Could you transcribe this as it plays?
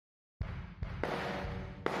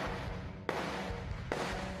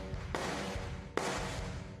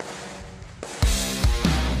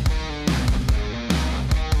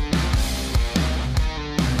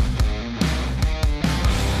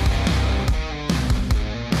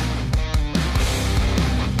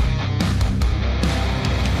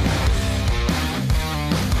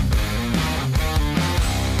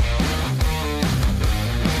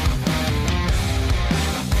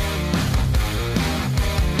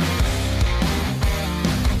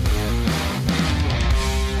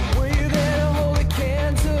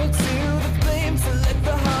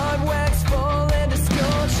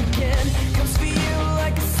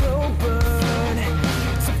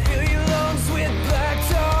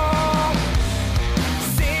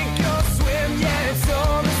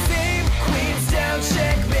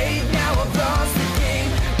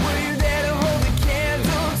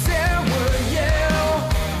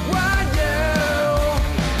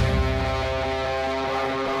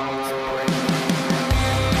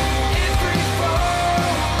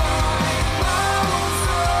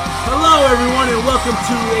welcome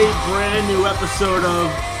to a brand new episode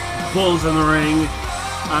of Bulls in the Ring.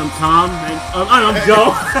 I'm Tom, and I'm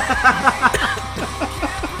Joe.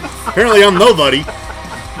 Apparently I'm nobody.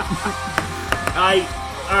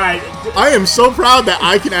 Alright. I am so proud that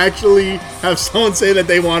I can actually have someone say that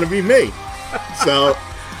they want to be me. So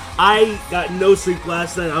I got no sleep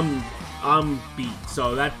last night. I'm beat,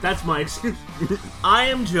 so that's my excuse. I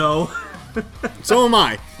am Joe. so am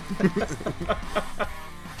I.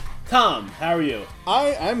 Tom, how are you?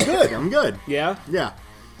 I'm good. I'm good. Yeah? Yeah.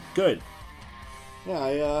 Good.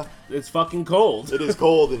 Yeah, It's fucking cold. it is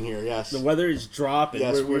cold in here, yes. The weather is dropping.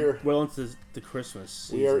 Yes, we're well into the Christmas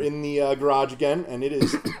season. We are in the garage again, and it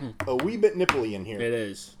is a wee bit nipply in here. It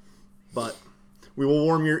is. But we will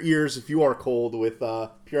warm your ears if you are cold with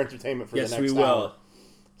pure entertainment for the next hour. Yes, we will.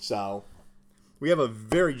 So, we have a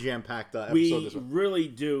very jam-packed episode this We week. really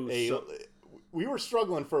do. We were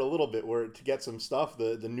struggling for a little bit to get some stuff.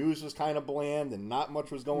 The news was kind of bland and not much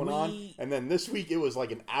was going on. And then this week it was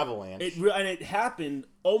like an avalanche. It happened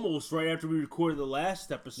almost right after we recorded the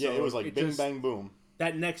last episode. Yeah, it was like bing, bang, boom.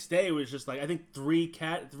 That next day it was just like, I think three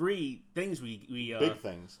things we big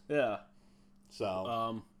things. Yeah.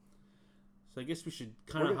 So I guess we should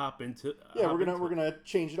kind of hop into. Yeah, we're gonna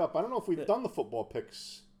change it up. I don't know if we've done the football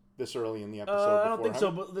picks this early in the episode. Before. I don't think so.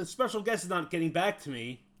 But the special guest is not getting back to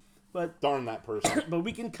me. But darn that person. But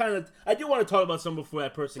we can kind of. I do want to talk about some before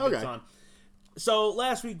that person gets on. So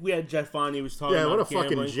last week we had Jeff on. He was talking about what a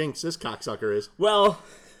gambling. fucking jinx this cocksucker is. Well,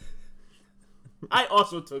 I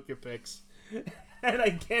also took your picks, and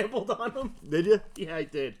I gambled on them. Did you? Yeah, I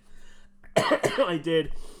did. I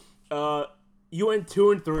did. You went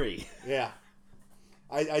 2-3. Yeah,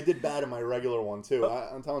 I did bad in my regular one too.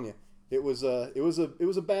 I'm telling you, it was a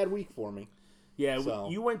bad week for me. Yeah, so.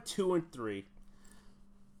 You went 2-3.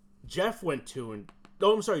 Jeff went 2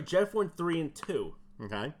 Oh, I'm sorry. Jeff went 3-2.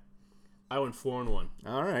 Okay. I went 4-1.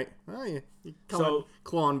 All right. Well, you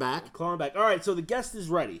clawing back. Clawing back. All right. So the guest is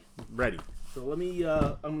ready. Ready. So let me.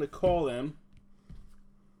 I'm gonna call them.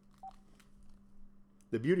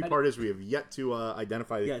 The beauty part is we have yet to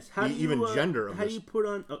identify the gender of this. How do you put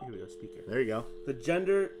on? Oh, here we go. Speaker. There you go. The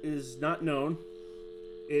gender is not known.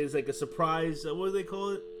 It is like a surprise. What do they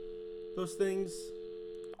call it? Those things.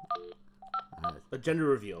 A gender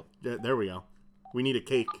reveal. There we go. We need a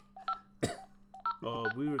cake. Oh,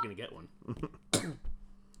 we were gonna get one.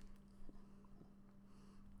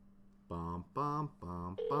 Bum bum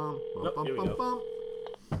bum bum Nope, bum here we bum go. bum.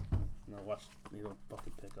 No, watch. You don't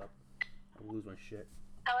fucking pick up. I'll lose my shit.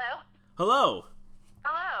 Hello? Hello.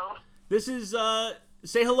 Hello. This is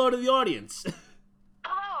say hello to the audience.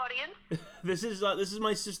 Hello, audience. This is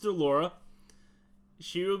my sister Laura.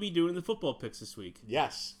 She will be doing the football picks this week.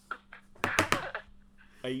 Yes.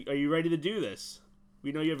 Are you ready to do this?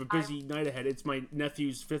 We know you have a busy night ahead. It's my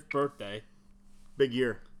nephew's 5th birthday. Big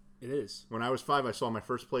year. It is. When I was 5, I saw my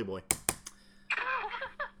first Playboy.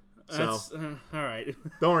 That's, all right.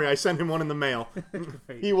 Don't worry, I sent him one in the mail.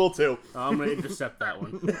 He will too. I'm gonna intercept that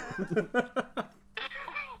one.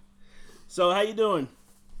 So, how you doing?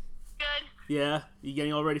 Good. Yeah, you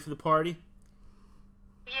getting all ready for the party?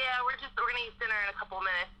 Yeah, we're gonna eat dinner in a couple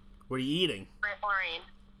minutes. What are you eating? Maureen.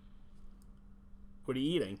 What are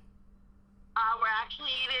you eating? We're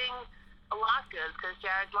actually eating Alaska's because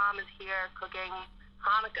Jared's mom is here cooking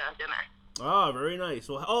Hanukkah dinner. Oh, very nice.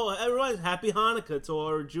 Well, everyone, happy Hanukkah to all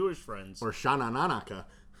our Jewish friends. Or Shana Nanaka.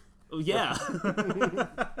 Oh, yeah.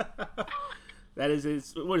 That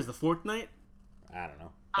is, what is the fourth night? I don't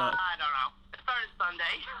know. I don't know. It started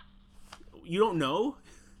Sunday. You don't know?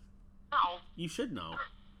 No. You should know.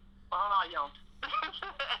 Well, I don't.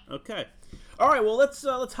 Okay. All right. Well, let's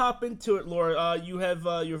hop into it, Laura. You have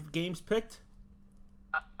your games picked.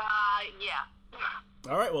 Yeah.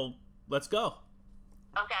 All right. Well, let's go.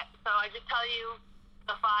 Okay. So I just tell you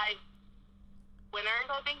the 5 winners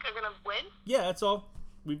I think are gonna win. Yeah, that's all.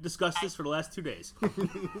 We've discussed this for the last 2 days. Okay. So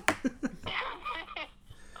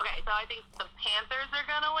I think the Panthers are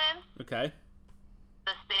gonna win. Okay.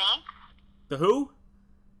 The Saints. The who?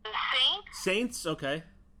 The Saints. Saints. Okay.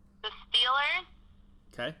 The Steelers.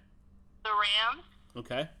 Okay. The Rams.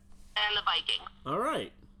 Okay. And the Vikings. All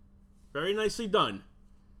right. Very nicely done.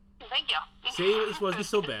 Thank you. See, this wasn't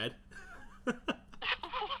so bad.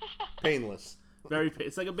 Painless.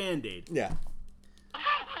 It's like a Band-Aid. Yeah.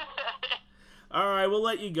 All right, we'll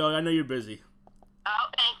let you go. I know you're busy. Oh,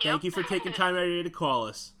 thank you. Thank you for taking time out of your day to call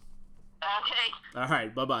us. Okay. All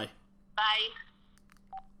right, bye-bye. Bye.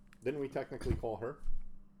 Didn't we technically call her?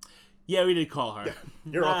 Yeah, we did call her.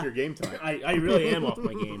 You're off your game tonight. I really am off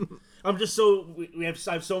my game. I'm just so I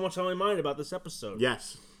have so much on my mind about this episode.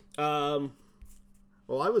 Yes. Well,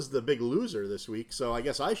 Well, I was the big loser this week, so I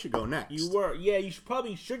guess I should go next. You were. Yeah, you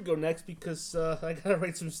probably should go next because I gotta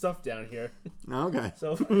write some stuff down here. Okay.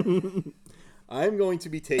 So I'm going to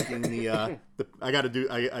be taking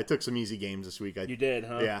I took some easy games this week. you did,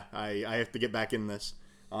 huh? Yeah, I have to get back in this.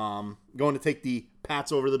 Going to take the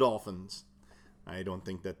Pats over the Dolphins. I don't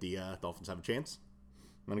think that the Dolphins have a chance.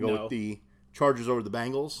 I'm going to go with the Chargers over the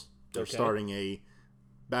Bengals. They're starting a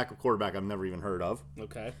backup quarterback I've never even heard of.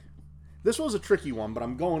 Okay. This was a tricky one, but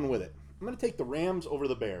I'm going with it. I'm going to take the Rams over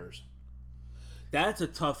the Bears. That's a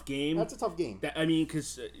tough game. That's a tough game.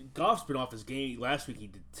 Because Goff's been off his game. Last week he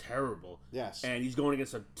did terrible. Yes. And he's going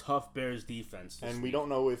against a tough Bears defense. And we don't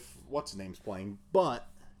know if what's his name's playing, but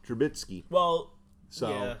Trubisky. Well,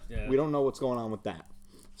 So yeah. we don't know what's going on with that.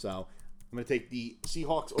 So I'm going to take the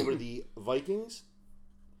Seahawks over the Vikings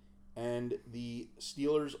and the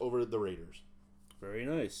Steelers over the Raiders. Very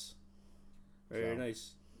nice. Very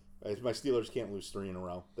nice. My Steelers can't lose 3 in a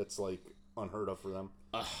row. That's like unheard of for them.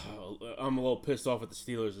 I'm a little pissed off at the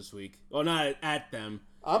Steelers this week. Well, not at them.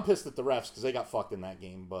 I'm pissed at the refs because they got fucked in that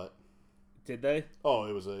game. But Did they? oh,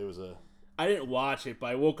 it was a. I didn't watch it, but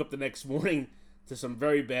I woke up the next morning to some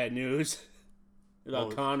very bad news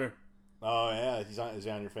about Connor. Oh yeah, is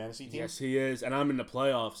he on your fantasy team? Yes, he is, and I'm in the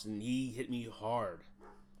playoffs, and he hit me hard.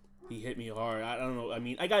 I don't know. I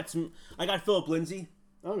mean, I got Philip Lindsay,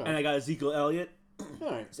 Okay. and I got Ezekiel Elliott,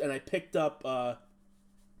 All right. and I picked up.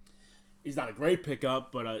 He's not a great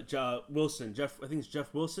pickup, but Wilson. I think it's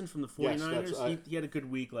Jeff Wilson from the 49ers. He had a good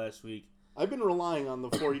week last week. I've been relying on the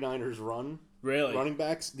 49ers running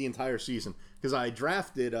backs the entire season because I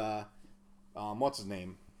drafted what's his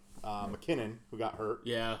name, McKinnon, who got hurt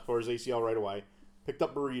for his ACL right away. Picked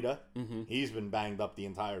up Burita. Mm-hmm. He's been banged up the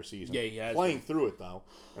entire season. Yeah, he has playing through it though.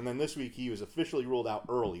 And then this week he was officially ruled out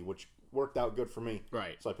early, which worked out good for me.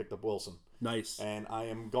 Right. So I picked up Wilson. Nice. And I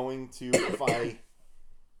am going to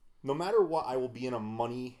no matter what, I will be in a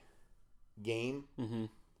money game. Mm-hmm.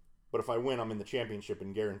 But if I win, I'm in the championship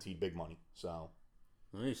and guaranteed big money. So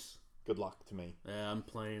nice. Good luck to me. Yeah, I'm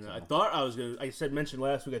playing. I thought I was gonna. Mentioned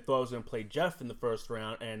last week. I thought I was gonna play Jeff in the first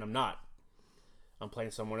round, and I'm not. I'm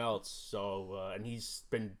playing someone else. So, and he's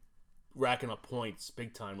been racking up points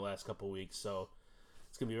big time the last couple of weeks. So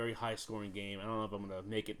it's gonna be a very high scoring game. I don't know if I'm gonna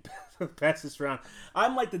make it past this round.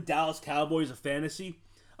 I'm like the Dallas Cowboys of fantasy.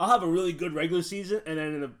 I'll have a really good regular season, and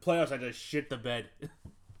then in the playoffs, I just shit the bed.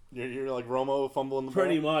 You're like Romo fumbling the ball?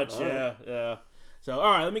 Pretty much, yeah. So,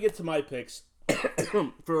 all right, let me get to my picks.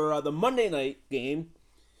 For the Monday night game,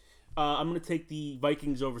 I'm going to take the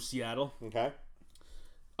Vikings over Seattle. Okay.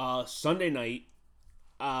 Sunday night,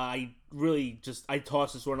 I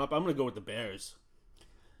tossed this one up. I'm going to go with the Bears.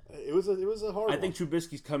 It was a hard one. I think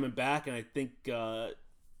Trubisky's coming back, and I think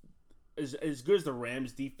as good as the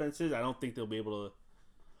Rams' defense is, I don't think they'll be able to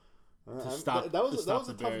stop. That was a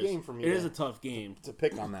tough Bears. Game for me. It is a tough game to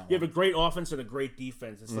pick on that one. You have a great offense and a great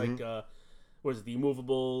defense. It's like what is it? The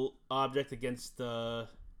immovable object against what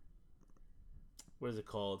is it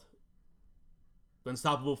called? The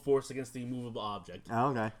unstoppable force against the immovable object. Oh,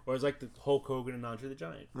 okay. Or it's like the Hulk Hogan and Andre the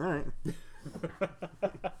Giant. All right.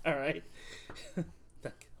 All right.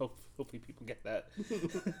 Hopefully people get that.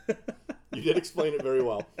 You did explain it very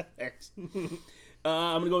well. Thanks.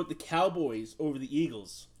 I'm going to go with the Cowboys over the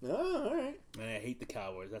Eagles. Oh, all right. I hate the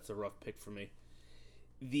Cowboys. That's a rough pick for me.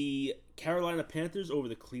 The Carolina Panthers over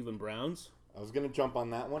the Cleveland Browns. I was going to jump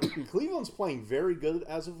on that one. Cleveland's playing very good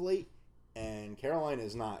as of late, and Carolina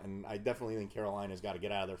is not. And I definitely think Carolina's got to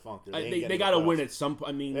get out of their funk. They got to win at some point.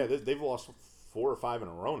 I mean, yeah, they've lost 4 or 5 in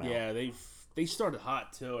a row now. Yeah, they started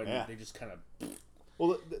hot too, and they just kind of.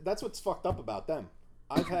 Well, that's what's fucked up about them.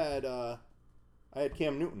 I had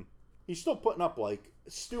Cam Newton. He's still putting up like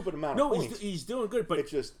a stupid amount of points. No, he's doing good, but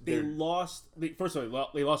it's just they lost. First of all,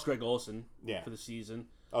 they lost Greg Olsen for the season.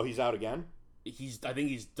 Oh, he's out again? I think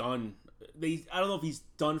he's done. I don't know if he's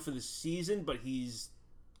done for the season, but he's.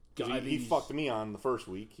 He fucked me on the first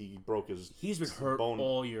week. He broke his. He's been hurt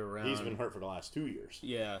all year round. He's been hurt for the last 2 years.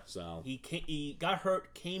 Yeah. So he got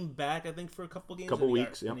hurt, came back, I think, for a couple games.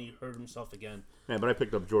 Weeks. And he hurt himself again. Yeah, but I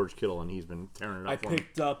picked up George Kittle, and he's been tearing it up. I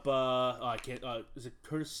picked up. I can't. Is it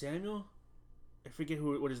Curtis Samuel? I forget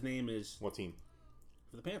what his name is. What team?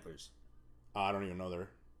 For the Panthers. I don't even know their.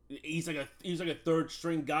 He's like a third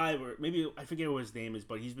string guy, or maybe I forget what his name is,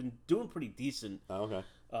 but he's been doing pretty decent. Oh, okay.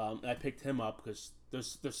 I picked him up because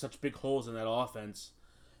there's such big holes in that offense.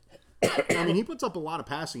 I mean, he puts up a lot of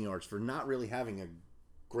passing yards for not really having a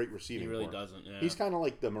great receiving core. He really doesn't. Yeah. He's kind of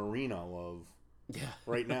like the Marino of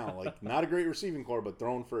right now. Like, not a great receiving core, but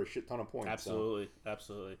throwing for a shit ton of points. Absolutely.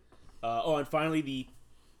 And finally,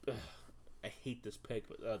 I hate this pick,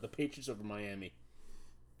 but the Patriots over Miami.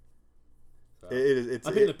 I'm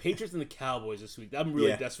picking the Patriots and the Cowboys this week. I'm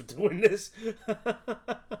really desperate to win this.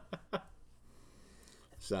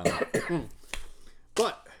 So,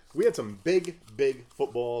 but we had some big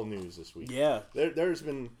football news this week. Yeah, there's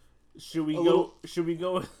been. Should we go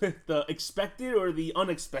with the expected or the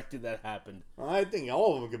unexpected that happened? I think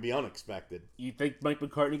all of them could be unexpected. You think Mike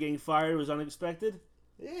McCartney getting fired was unexpected?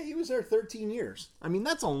 Yeah, he was there 13 years. I mean,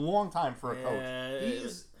 that's a long time for a coach.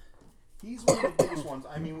 He's one of the biggest ones.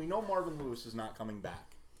 I mean, we know Marvin Lewis is not coming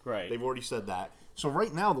back. Right. They've already said that. So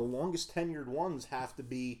right now, the longest tenured ones have to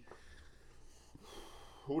be.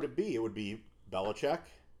 Who would it be? It would be Belichick,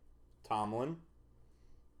 Tomlin,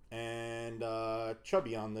 and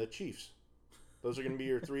Chubby on the Chiefs. Those are going to be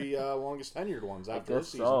your three longest tenured ones after this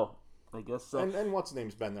season. I guess so. And what's his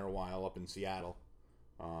name's been there a while up in Seattle,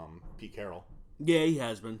 Pete Carroll. Yeah, he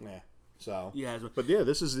has been. Yeah, so he has been. But yeah,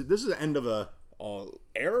 this is the end of a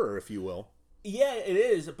era, if you will. Yeah, it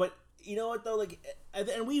is. But you know what though? Like,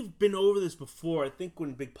 and we've been over this before. I think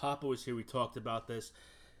when Big Papa was here, we talked about this.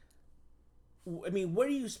 I mean, what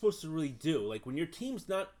are you supposed to really do? Like, when your team's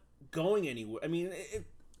not going anywhere. I mean,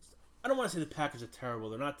 I don't want to say the Packers are terrible.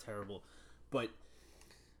 They're not terrible, but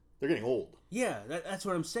they're getting old. Yeah, that's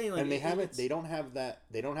what I'm saying. Like, and they don't have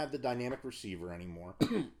the dynamic receiver anymore.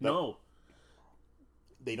 No.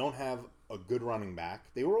 They don't have a good running back.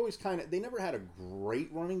 They were always they never had a great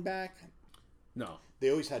running back. No.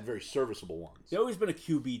 They always had very serviceable ones. They've always been a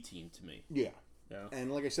QB team to me. Yeah. Yeah.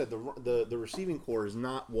 And like I said, the receiving core is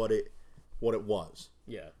not what it was.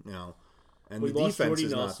 Yeah. You know. And the defense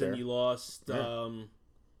is not there. You lost well,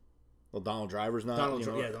 Donald Driver's not. Donald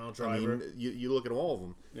Driver. I mean, you look at all of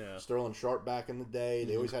them. Yeah. Sterling Sharp back in the day.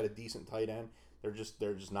 They always had a decent tight end. They're just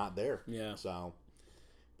not there. Yeah. So,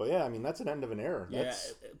 but yeah, I mean that's an end of an era.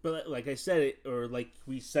 But like I said, or like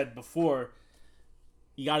we said before,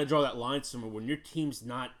 you got to draw that line somewhere. When your team's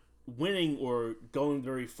not winning or going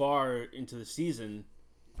very far into the season,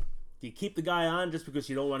 do you keep the guy on just because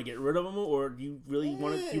you don't want to get rid of him, or do you really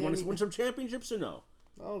want to win some championships or no?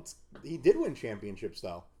 Well, he did win championships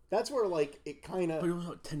though. That's where it kind of. But it was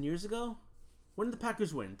 10 years ago. When did the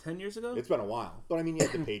Packers win? 10 years ago? It's been a while. But I mean, you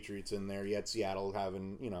had the Patriots in there. You had Seattle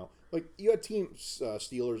having, you had teams.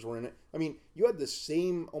 Steelers were in it. I mean, you had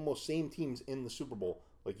the almost same teams in the Super Bowl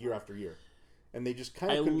year after year, and they just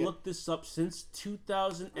kind of. I looked this up since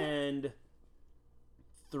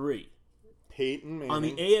 2003. Peyton Manning. On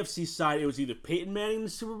the AFC side, it was either Peyton Manning in the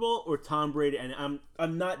Super Bowl or Tom Brady, and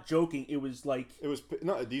I'm not joking. It was like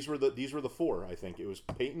these were the four. I think it was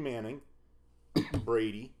Peyton Manning,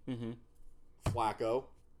 Brady, Flacco,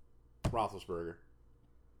 Roethlisberger.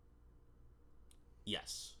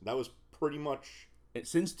 Yes, that was pretty much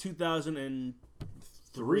since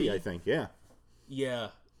 2003. I think, yeah. Yeah,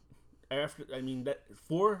 after that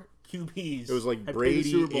 4 QBs. It was like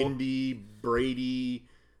Brady, Indy, Brady.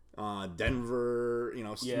 Denver,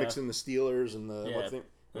 mixing the Steelers and the what's name.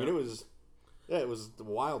 I mean, it was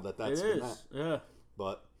wild that's been that. Yeah,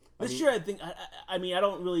 but this year I think I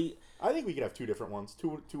don't really. I think we could have two different ones.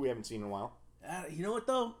 Two we haven't seen in a while. You know what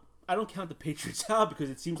though? I don't count the Patriots out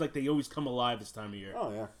because it seems like they always come alive this time of year.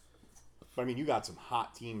 Oh yeah, but I mean, you got some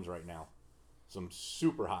hot teams right now, some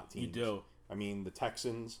super hot teams. You do. I mean, the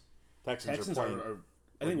Texans are playing.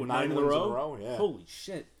 I think 9 in a row. Yeah. Holy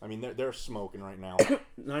shit! I mean, they're smoking right now.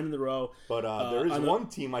 9 in a row. But there is one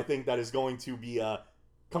team I think that is going to be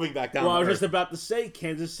coming back down. Well, I was just about to say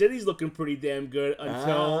Kansas City's looking pretty damn good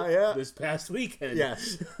until this past weekend.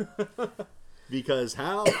 Yes. Because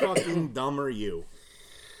how fucking dumb are you?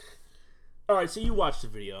 All right, so you watched the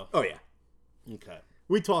video. Oh yeah. Okay.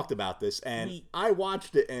 We talked about this, and I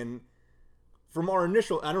watched it, and from our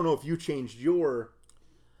initial, I don't know if you changed your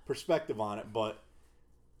perspective on it, but.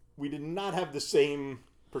 We did not have the same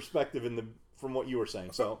perspective from what you were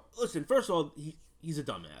saying. So listen, first of all, he's a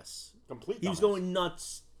dumbass. Complete. He was going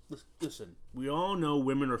nuts. Listen, we all know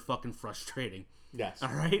women are fucking frustrating. Yes.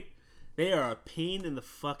 All right, they are a pain in the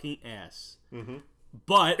fucking ass. Mm-hmm.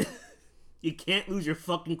 But you can't lose your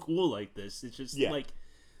fucking cool like this. It's just like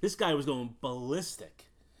this guy was going ballistic,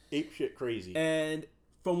 ape shit crazy. And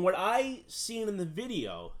from what I seen in the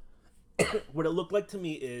video, what it looked like to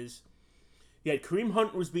me is. Yeah, Kareem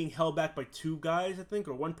Hunt was being held back by 2 guys, I think,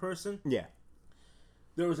 or 1 person. Yeah.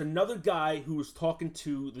 There was another guy who was talking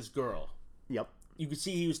to this girl. Yep. You could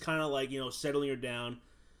see he was kind of like, settling her down.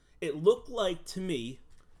 It looked like, to me,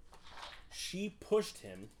 she pushed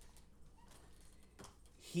him.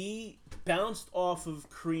 He bounced off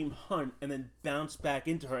of Kareem Hunt and then bounced back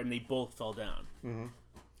into her, and they both fell down. Mm-hmm.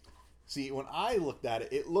 See, when I looked at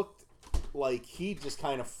it, it looked like he just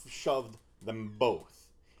kind of shoved them both.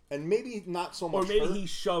 And maybe not so much. Or maybe he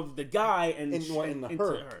shoved the guy and into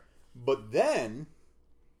her. But then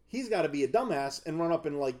he's got to be a dumbass and run up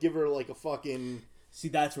and like give her like a fucking. See,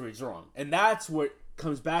 that's where he's wrong, and that's what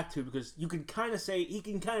comes back to, because you can kind of say, he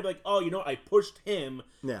can kind of be like, oh, I pushed him,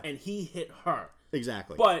 and he hit her.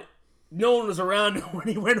 Exactly. But no one was around when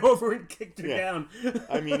he went over and kicked her down.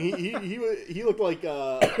 I mean, he looked like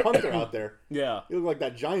Hunter out there. Yeah. He looked like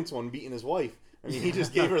that Giants one beating his wife. I mean, he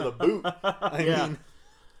just gave her the boot. I mean.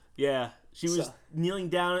 Yeah. She was kneeling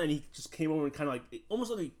down, and he just came over and kind of like,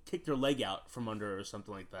 almost like he kicked her leg out from under her or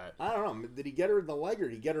something like that. I don't know. Did he get her in the leg, or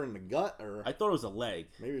did he get her in the gut? Or I thought it was a leg.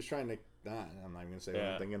 Maybe he was trying to... I'm not even going to say what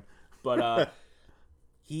I'm thinking. But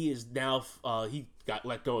he is now... he got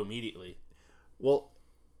let go immediately. Well,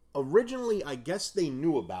 originally, I guess they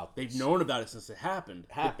knew about this. They've known about it since it happened.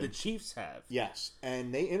 The Chiefs have. Yes,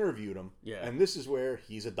 and they interviewed him. Yeah. And this is where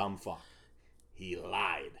he's a dumb fuck. He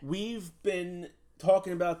lied. We've been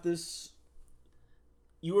talking about this.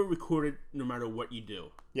 You are recorded no matter what you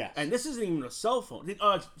do. Yes. And this isn't even a cell phone.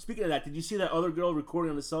 Speaking of that, did you see that other girl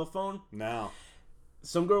recording on the cell phone? No.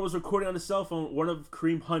 Some girl was recording on the cell phone. One of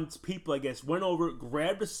Kareem Hunt's people, I guess, went over,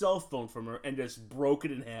 grabbed a cell phone from her, and just broke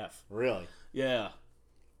it in half. Really? Yeah.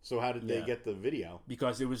 So how did they get the video?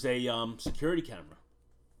 Because it was a security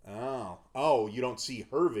camera. Oh, you don't see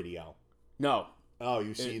her video? No. Oh,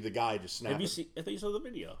 you see the guy just snapping. I thought you saw the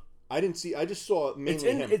video. I didn't see. I just saw mainly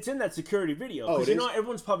him. It's in that security video. Because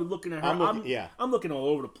everyone's probably looking at her. I'm looking all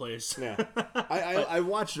over the place. Yeah. I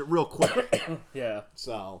watched it real quick. Yeah.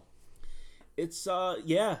 So. It's,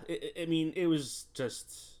 yeah. I mean, it was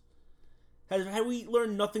just... Had we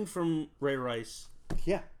learned nothing from Ray Rice?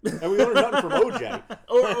 Yeah. And we learned nothing from OJ. But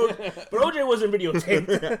OJ wasn't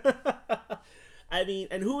videotaped. I mean,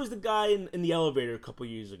 and who was the guy in the elevator a couple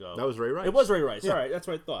years ago? That was Ray Rice. It was Ray Rice. Yeah. All right, that's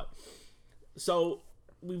what I thought. So...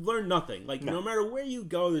 We've learned nothing. Like, no matter where you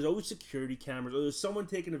go, there's always security cameras, or there's someone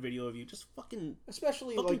taking a video of you. Just fucking...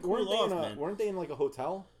 Especially, like, weren't they in, like, a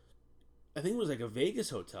hotel? I think it was, like, a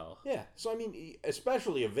Vegas hotel. Yeah. So, I mean,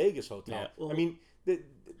 especially a Vegas hotel. Yeah, well, I mean, they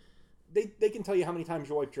can tell you how many times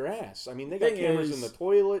you wiped your ass. I mean, they got cameras in the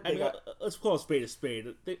toilet. Let's call a spade a spade.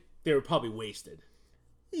 They were probably wasted.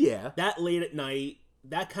 Yeah. That late at night,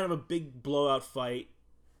 that kind of a big blowout fight,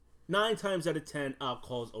 9 times out of 10,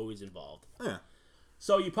 alcohol is always involved. Yeah.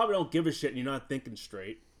 So you probably don't give a shit and you're not thinking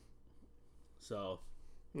straight. So.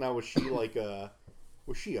 Now, was she like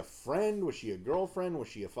was she a friend? Was she a girlfriend? Was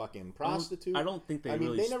she a fucking prostitute? I don't think they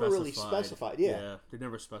never really specified. Yeah. They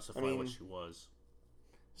never specified what she was.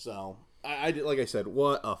 So, I like I said,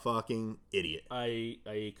 what a fucking idiot.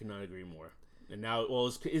 I could not agree more. And now,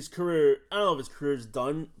 well, his career, I don't know if his career's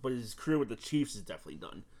done, but his career with the Chiefs is definitely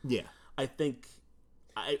done. Yeah. I think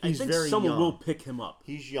someone will pick him up.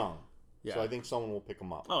 He's young. Yeah. So I think someone will pick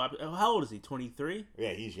him up. Oh, how old is he? 23?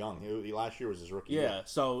 Yeah, he's young. Last year was his rookie year. Yeah,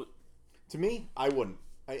 so... To me, I wouldn't.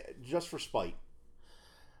 Just for spite.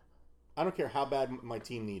 I don't care how bad my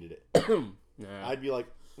team needed it. Yeah. I'd be like,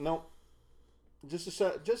 no. Just to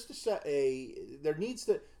set a...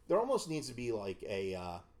 There almost needs to be like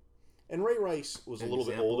a... and Ray Rice was a little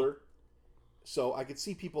bit older. So I could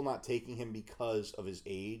see people not taking him because of his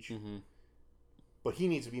age. Mm-hmm. But he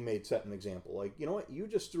needs to be made set an example. Like, you know what? You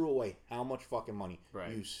just threw away how much fucking money.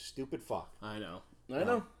 Right. You stupid fuck. I know.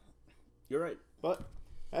 You're right. But,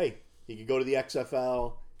 hey, he could go to the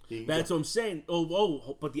XFL. That's what I'm saying.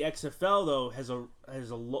 Oh, but the XFL, though, has a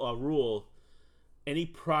rule. Any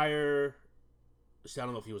prior... I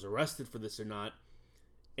don't know if he was arrested for this or not.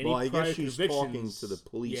 I guess she's talking to the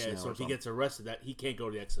police now. Yeah, so if he gets arrested, he can't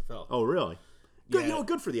go to the XFL. Oh, really? Good,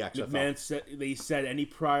 good for the XFL. McMahon they said any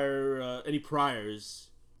priors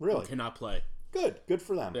really cannot play. Good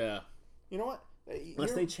for them. Yeah. You know what?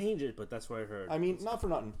 Unless they change it, but that's what I heard. I mean, not for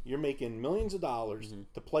nothing. You're making millions of dollars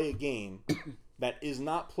to play a game that is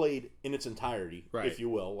not played in its entirety, if you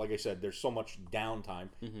will. Like I said, there's so much downtime.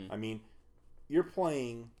 Mm-hmm. I mean, you're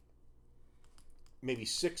playing maybe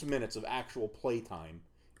 6 minutes of actual play time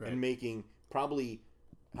and making probably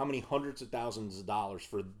how many hundreds of thousands of dollars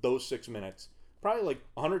for those 6 minutes. Probably like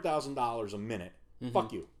 $100,000 a minute. Mm-hmm.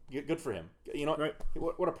 Fuck you. Good for him. You know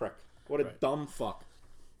what a prick. What a dumb fuck.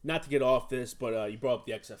 Not to get off this, but you brought up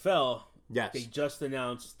the XFL. Yes. They just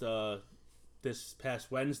announced this past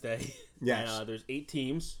Wednesday that there's 8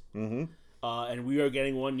 teams. Mm-hmm. And we are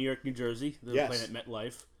getting one New York, New Jersey. They're playing at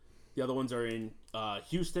MetLife. The other ones are in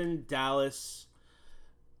Houston, Dallas,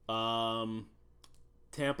 Tampa.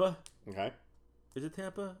 Okay. Is it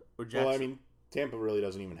Tampa or Jackson? Well, I mean, Tampa really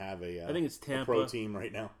doesn't even have I think it's Tampa. A pro team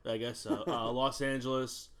right now. I guess so. Los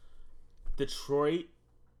Angeles, Detroit,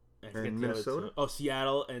 and Minnesota.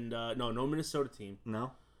 Seattle, and no Minnesota team.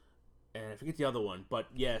 No. and I forget the other one. But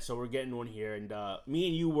yeah, so we're getting one here, and me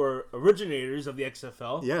and you were originators of the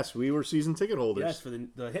XFL. Yes, we were season ticket holders. Yes, for the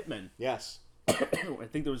Hitmen. Yes. I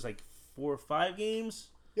think there was like 4 or 5 games.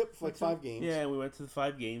 Yep, like 5 games. Yeah, we went to the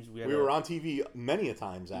 5 games. We were on TV many a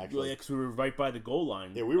times, actually. Yeah, because we were right by the goal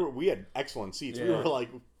line. Yeah, we had excellent seats. Yeah. We were like,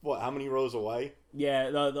 what, how many rows away? Yeah,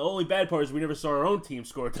 the only bad part is we never saw our own team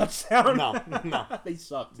score a touchdown. No. They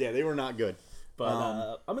sucked. Yeah, they were not good.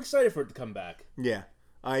 But I'm excited for it to come back. Yeah.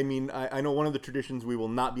 I mean, I know one of the traditions we will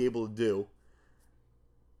not be able to do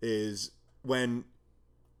is when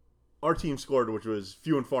our team scored, which was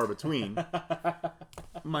few and far between,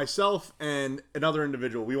 myself and another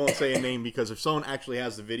individual, we won't say a name because if someone actually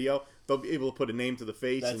has the video, they'll be able to put a name to the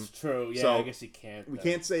face. That's true. Yeah, so I guess you can't. We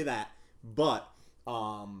can't say that. But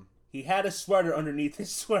he had a sweater underneath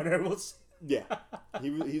his sweater. We'll see. Yeah, he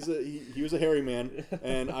was a hairy man,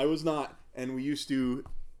 and I was not. And we used to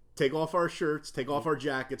take off our shirts, take off our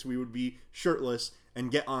jackets. We would be shirtless and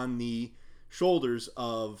get on the shoulders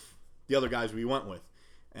of the other guys we went with.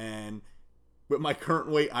 And with my current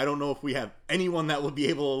weight, I don't know if we have anyone that will be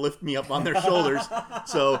able to lift me up on their shoulders.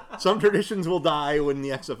 So some traditions will die when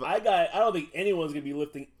the XFL. I don't think anyone's gonna be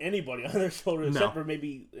lifting anybody on their shoulders except for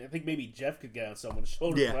maybe Jeff could get on someone's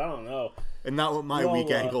shoulders. Yeah. But I don't know. And not with my weak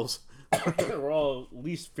ankles. We're all at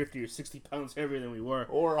least 50 or 60 pounds heavier than we were,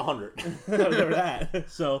 or 100. Or that.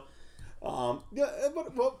 So, yeah,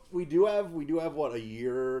 but we do have what, a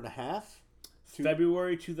year and a half?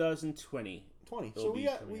 February 2020. So we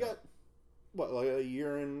got what, like a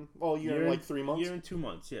year and like 3 months. Year and 2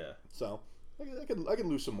 months, yeah. So I could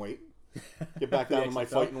lose some weight. Get back down to my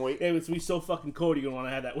fighting weight. Yeah, it's so fucking cold. You're gonna want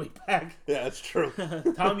to have that weight back. Yeah, that's true.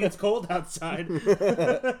 Tommy, it's cold outside.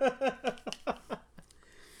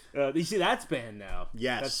 You see, that's banned now.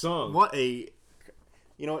 Yes. That song. What a...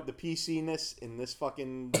 You know what? The PC-ness in this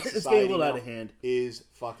fucking society it's getting a little out of hand. Is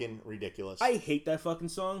fucking ridiculous. I hate that fucking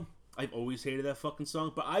song. I've always hated that fucking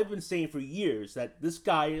song. But I've been saying for years that this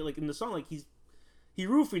guy, like in the song, like he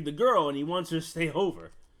roofied the girl and he wants her to stay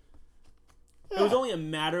over. Yeah. It was only a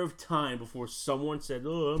matter of time before someone said,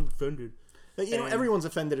 "Oh, I'm offended." You know, everyone's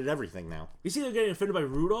offended at everything now. You see, they're getting offended by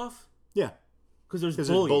Rudolph. Yeah. Because there's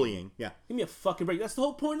bullying. Yeah. Give me a fucking break. That's the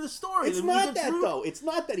whole point of the story. It's not that, though. It's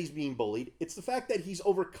not that he's being bullied. It's the fact that he's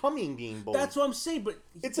overcoming being bullied. That's what I'm saying, but...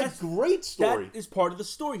 It's a great story. That is part of the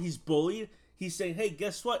story. He's bullied. He's saying, hey,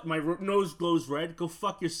 guess what? My nose glows red. Go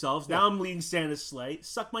fuck yourselves. Now I'm leading Santa's sleigh.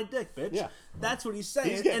 Suck my dick, bitch. Yeah. That's what he's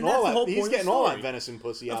saying. He's getting all that venison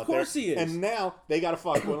pussy out there. Of course he is. And now they got to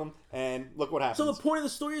fuck with him. And look what happens. So the point of the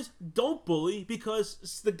story is don't bully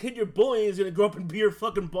because the kid you're bullying is going to grow up and be your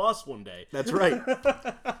fucking boss one day. That's right.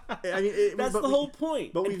 I mean, that's the whole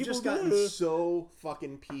point. But we've just gotten so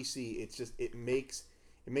fucking PC. It's just, it makes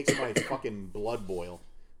my fucking blood boil.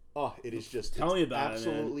 Oh, it is just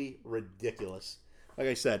absolutely ridiculous. Like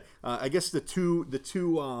I said, I guess the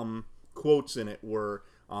two quotes in it were,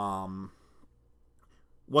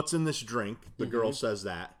 "What's in this drink?" The girl says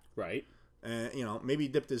that. Right. You know, maybe he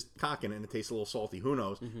dipped his cock in it and it tastes a little salty. Who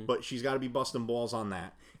knows? But she's got to be busting balls on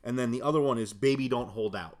that. And then the other one is "Baby Don't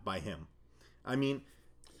Hold Out" by him. I mean,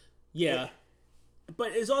 yeah,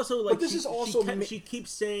 but it's also like she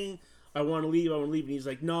keeps saying, I want to leave, and he's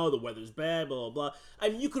like, no, the weather's bad, blah, blah, blah. I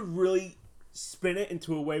mean, you could really spin it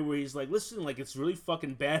into a way where he's like, listen, like, it's really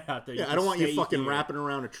fucking bad out there. Yeah, I don't want you fucking wrapping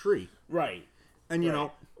around a tree. Right. And, you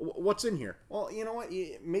know, what's in here? Well, you know what?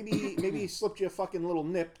 Maybe he slipped you a fucking little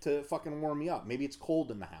nip to fucking warm you up. Maybe it's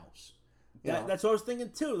cold in the house. That's what I was thinking,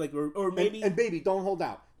 too. Like, or maybe... And baby, don't hold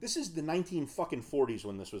out. This is the 1940s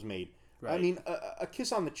when this was made. Right. I mean, a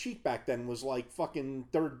kiss on the cheek back then was like fucking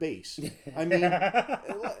third base. I mean...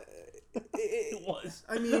 It was.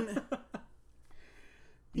 I mean,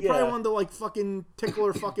 he probably wanted to like fucking tickle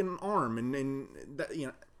her fucking arm, and that, you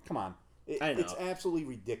know, come on, it's absolutely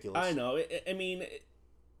ridiculous. I know. I mean,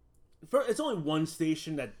 it's only one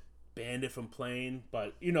station that banned it from playing,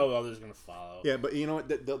 but you know others are gonna follow. Yeah, but you know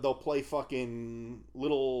what? They'll play fucking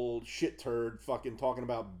little shit turd, fucking talking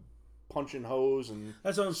about punching hoes and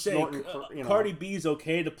that's what I'm saying. Cardi B's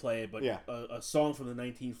okay to play, but a song from the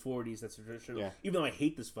 1940s that's traditional. Yeah. Even though I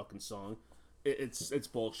hate this fucking song, it's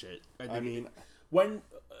bullshit. I mean, when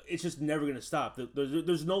it's just never gonna stop.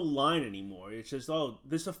 There's no line anymore. It's just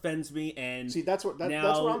this offends me, and see that's where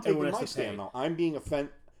I'm taking my stand though.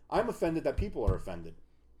 I'm offended that people are offended.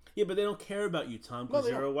 Yeah, but they don't care about you, Tom, because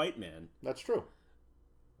you're a white man. That's true.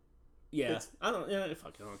 Yeah, I don't. Yeah,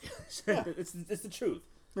 fuck, I don't care. Yeah. It's the truth.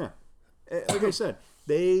 Yeah. Like I said,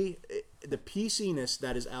 the PC-ness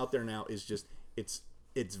that is out there now is just it's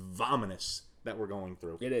vomitous that we're going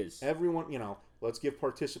through. It is. Everyone, you know, let's give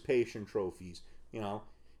participation trophies. You know,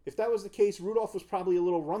 if that was the case, Rudolph was probably a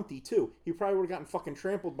little runty too. He probably would have gotten fucking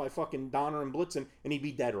trampled by fucking Donner and Blitzen, and he'd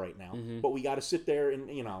be dead right now. But we got to sit there and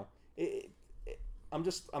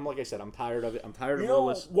I'm like I said, I'm tired of it. I'm tired of all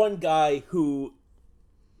this. One guy who,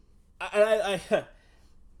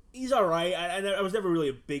 he's all right. I was never really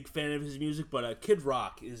a big fan of his music, but Kid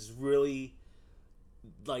Rock is really,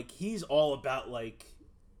 like, he's all about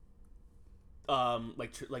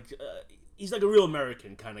he's like a real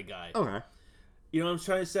American kind of guy. Okay. You know what I'm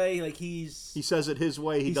trying to say? Like, he says it his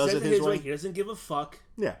way. He does it his way. He doesn't give a fuck.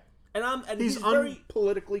 Yeah. And he's very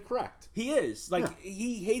politically correct. He is. Like,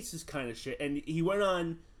 he hates this kind of shit. And he went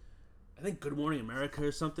on, I think, Good Morning America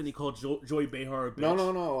or something. He called Joy Behar a bitch.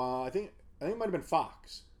 No. I think it might have been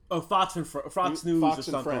Fox. Oh, Fox News or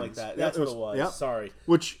something like that. That's what it was. Yep. Sorry.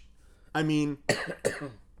 Which, I mean,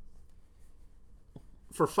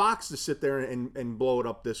 for Fox to sit there and blow it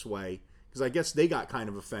up this way, because I guess they got kind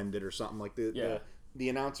of offended or something. Like the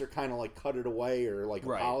announcer kind of like cut it away or like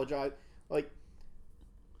apologized. Like,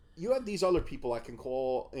 you have these other people that can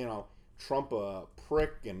call, Trump a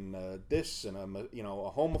prick and this and a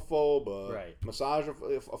homophobe, a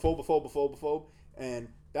phobophobe, and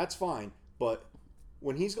that's fine. But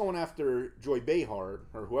when he's going after Joy Behar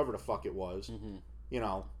or whoever the fuck it was, we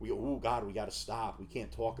got to stop. We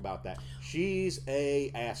can't talk about that. She's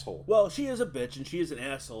a asshole. Well, she is a bitch and she is an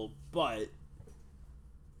asshole, but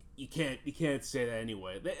you can't say that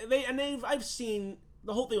anyway. I've seen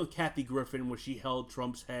the whole thing with Kathy Griffin where she held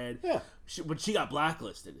Trump's head. Yeah, but she got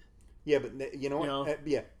blacklisted. Yeah, but you know what?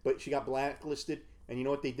 But she got blacklisted, and you know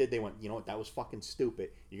what they did? They went, you know what? That was fucking stupid.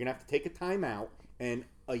 You're gonna have to take a time out. And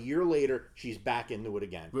a year later, she's back into it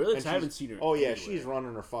again. Really? I haven't seen her. Oh yeah, she's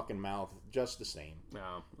running her fucking mouth just the same.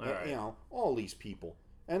 No, all right. All these people,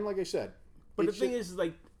 and like I said, but the thing is,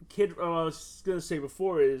 like I was gonna say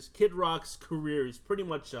before, is Kid Rock's career is pretty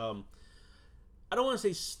much I don't want to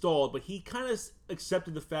say stalled, but he kind of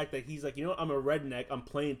accepted the fact that he's like, I'm a redneck. I'm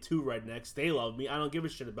playing two rednecks. They love me. I don't give a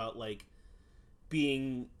shit about like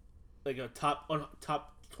being like a top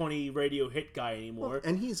 20 radio hit guy anymore. Well,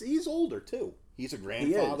 and he's older too. He's a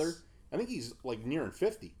grandfather. He I think he's like nearing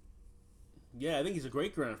 50. Yeah, I think he's a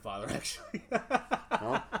great grandfather actually.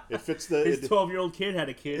 Well, it fits his 12-year-old kid had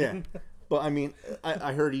a kid. Yeah. But I mean,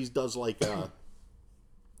 I heard he does like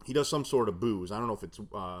he does some sort of booze. I don't know if it's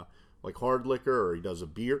like hard liquor or he does a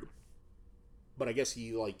beer. But I guess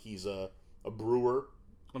he's a brewer.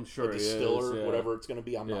 I'm sure a distiller, whatever it's going to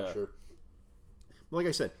be. I'm not sure. Like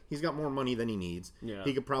I said, he's got more money than he needs. Yeah.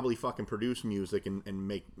 He could probably fucking produce music and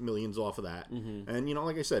make millions off of that. Mm-hmm. And,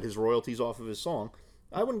 like I said, his royalties off of his song,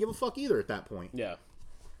 I wouldn't give a fuck either at that point. Yeah.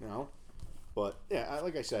 But, yeah,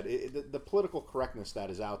 like I said, the political correctness that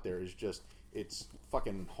is out there is just, it's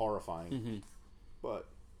fucking horrifying. Mm-hmm. But...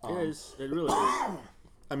 it is. It really is.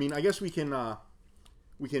 I mean, I guess we can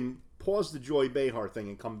pause the Joy Behar thing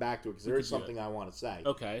and come back to it, because there is something I want to say.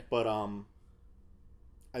 Okay. But,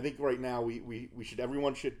 I think right now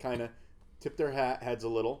everyone should kind of tip their heads a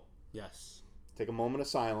little. Yes. Take a moment of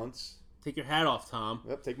silence. Take your hat off, Tom.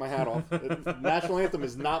 Yep, take my hat off. The national anthem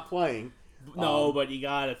is not playing. No, but you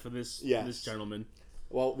got it for this gentleman.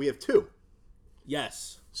 Well, we have two.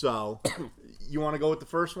 Yes. So, you want to go with the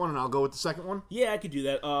first one and I'll go with the second one? Yeah, I could do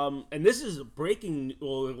that. And this is breaking.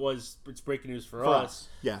 Well, it's breaking news for us.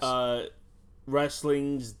 Yes.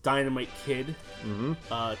 Wrestling's Dynamite Kid,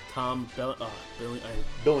 Tom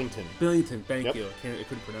Billington. Billington, thank you. I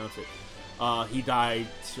couldn't pronounce it. He died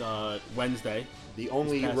Wednesday. The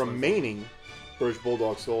only remaining British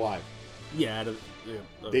Bulldog still alive. Yeah,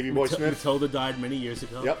 Davey Boy Smith. Matilda died many years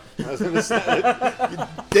ago. Yep. I was gonna say,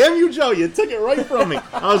 damn you, Joe! You took it right from me.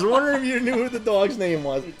 I was wondering if you knew who the dog's name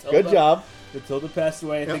was. Matilda. Good job. Matilda passed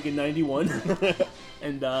away, I think, in '91,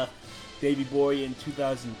 and Davey Boy in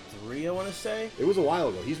 2003, I want to say. It was a while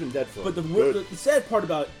ago. He's been dead for. But the sad part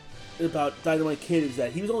about Dynamite Kid is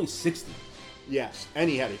that he was only 60. Yes, and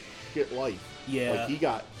he had a shit life. Yeah, like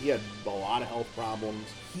he had a lot of health problems.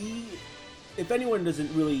 If anyone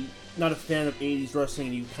not a fan of 80s wrestling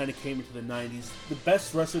and you kind of came into the 90s, the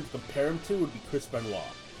best wrestler to compare him to would be Chris Benoit.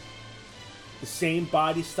 The same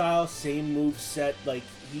body style, same move set, like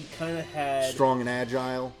he kind of had... Strong and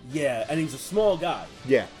agile. Yeah, and he was a small guy.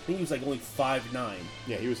 Yeah. I think he was like only 5'9".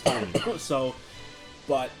 Yeah, he was tiny. So,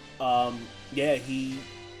 but, yeah, he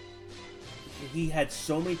had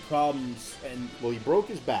so many problems and... Well, he broke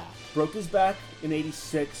his back. Broke his back in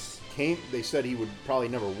 86. They said he would probably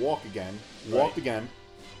never walk again. Walked again.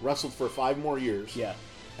 Wrestled for 5 more years. Yeah.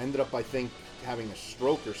 Ended up, I think, having a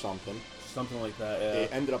stroke or something. Something like that, yeah. It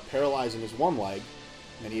ended up paralyzing his one leg,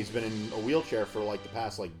 and he's been in a wheelchair for, like, the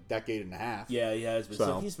past, decade and a half. Yeah, he has been.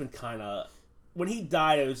 So he's been kind of... When he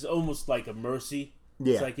died, it was almost like a mercy.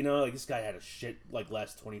 Yeah. It's like, like this guy had a shit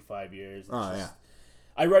last 25 years. Yeah.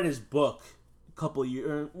 I read his book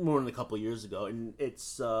more than a couple years ago, and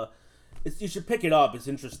it's you should pick it up. It's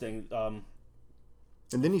interesting. And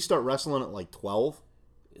didn't he start wrestling at 12?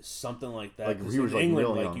 Something like that. He was in England,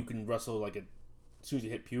 really young. You can wrestle as soon as you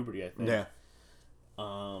hit puberty, I think. Yeah.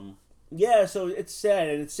 Yeah, so it's sad,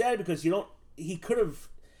 and it's sad because he could have,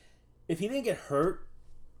 if he didn't get hurt,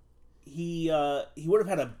 he would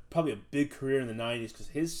have had probably a big career in the 90s because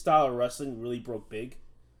his style of wrestling really broke big.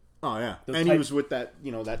 Oh yeah, he was with that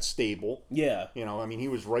that stable. Yeah, I mean he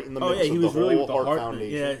was right in the midst of the whole Hart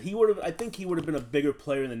Foundation. Yeah, he would have. I think he would have been a bigger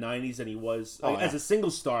player in the 90s than he was as a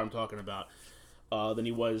single star. I'm talking about than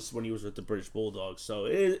he was when he was with the British Bulldogs. So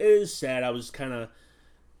it is sad. I was a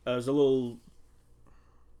little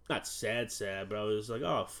not sad, but I was like,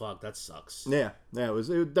 oh fuck, that sucks. Yeah,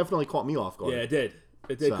 it definitely caught me off guard. Yeah, it did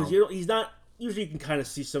because he's not usually you can kind of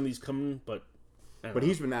see some of these coming, but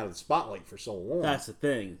he's been out of the spotlight for so long. That's the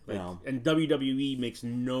thing. And WWE makes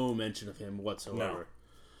no mention of him whatsoever. No.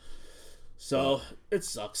 So, it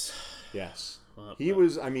sucks. Yes. He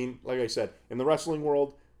was, like I said, in the wrestling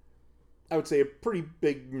world, I would say a pretty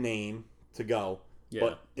big name to go. Yeah.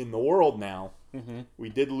 But in the world now, we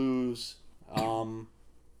did lose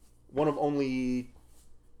one of only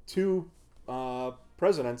 2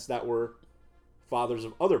 presidents that were fathers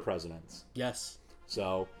of other presidents. Yes.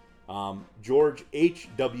 So... George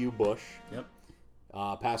H.W. Bush. Yep.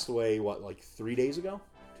 Passed away, 3 days ago?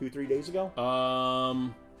 2-3 days ago?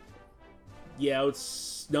 Yeah,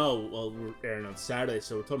 we're airing on Saturday,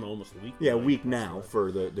 so we're talking almost a week. Yeah, a week now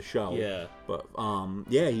for the show. Yeah. But,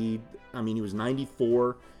 he was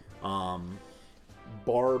 94.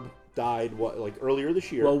 Barb died, earlier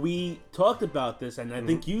this year. Well, we talked about this, and I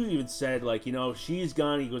think you even said, she's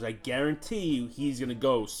gone. He goes, I guarantee you he's going to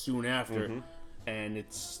go soon after. And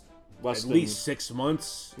it's... at least 6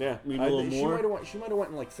 months. Yeah, maybe a little more. She might have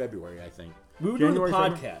went in February, I think. We were doing the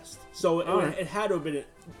podcast, so it had to have been.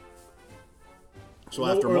 So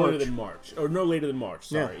after March, than March, or no later than March.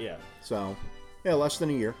 Sorry, yeah. So, less than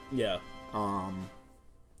a year. Yeah.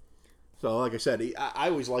 So like I said, I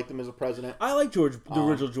always liked him as a president. I like the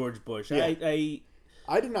original George Bush. Yeah. I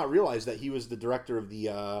did not realize that he was the director of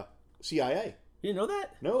the CIA. You didn't know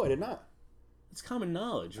that? No, I did not. It's common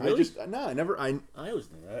knowledge, really? I never... I always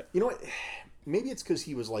knew that. You know what? Maybe it's because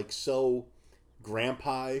he was, so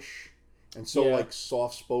grandpa-ish and so,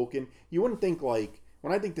 soft-spoken. You wouldn't think, when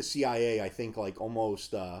I think the CIA, I think,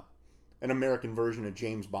 almost an American version of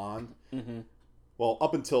James Bond. Mm-hmm. Well,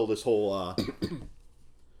 up until this whole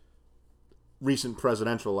recent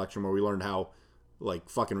presidential election where we learned how,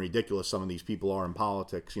 fucking ridiculous some of these people are in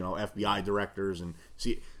politics. FBI directors and...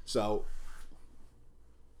 So...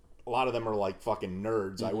 A lot of them are fucking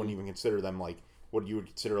nerds. Mm-hmm. I wouldn't even consider them what you would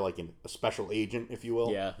consider a special agent, if you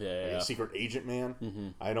will. Yeah. A secret agent man. Mm-hmm.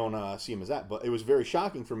 I don't see him as that. But it was very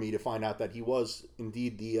shocking for me to find out that he was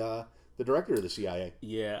indeed the director of the CIA.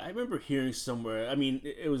 Yeah, I remember hearing somewhere. I mean,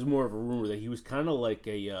 it was more of a rumor that he was kind of like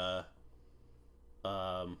a,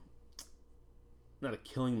 not a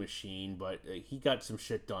killing machine, but he got some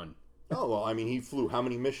shit done. Oh well, he flew how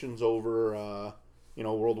many missions over,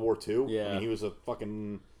 World War II? Yeah, he was a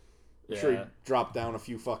fucking. I'm sure he dropped down a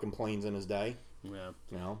few fucking planes in his day. Yeah.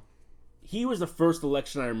 He was the first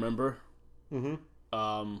election I remember. Mm-hmm.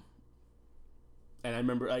 And I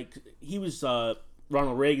remember, he was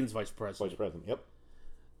Ronald Reagan's vice president. Vice president, yep.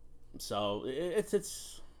 So, it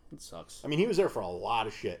sucks. He was there for a lot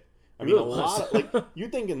of shit. A lot of, you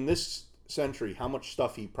think in this century how much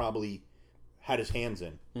stuff he probably had his hands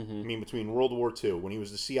in. Mm-hmm. Between World War II, when he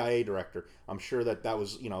was the CIA director, I'm sure that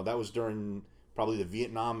was, that was during... probably the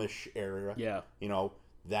Vietnamish era. Yeah.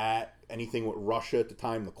 That, anything with Russia at the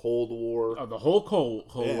time, the Cold War. Oh, the whole Cold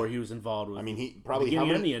War he was involved with. He probably... the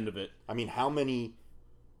beginning and the end of it. How many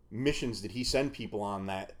missions did he send people on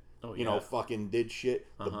that, fucking did shit?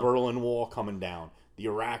 The Berlin Wall coming down. The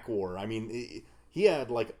Iraq War. He had,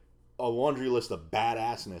 a laundry list of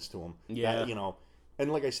badassness to him. Yeah. That, and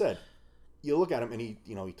like I said, you look at him and he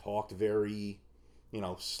talked very...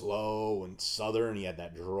 slow and southern. He had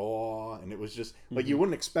that draw, and it was just you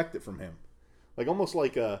wouldn't expect it from him, almost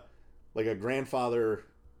like a grandfather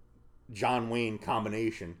John Wayne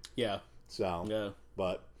combination. Yeah. So. Yeah.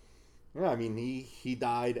 But yeah, he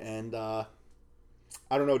died, and I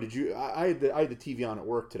don't know. Did you? I had the TV on at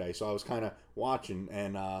work today, so I was kind of watching.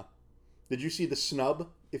 And did you see the snub,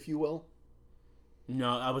 if you will?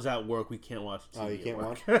 No, I was at work. We can't watch TV. Oh, you can't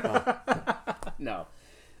watch? No.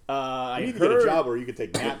 You need to get a job where you could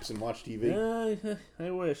take naps and watch TV.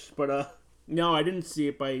 I wish, but no, I didn't see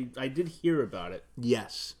it. But I did hear about it.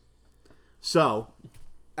 Yes. So,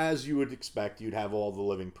 as you would expect, you'd have all the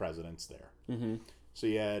living presidents there. Mm-hmm. So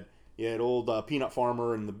you had old peanut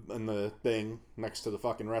farmer in the thing next to the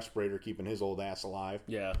fucking respirator, keeping his old ass alive.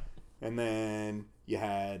 Yeah. And then you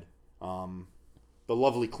had the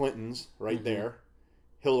lovely Clintons right there,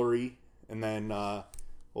 Hillary, and then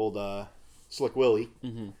old Slick Willie.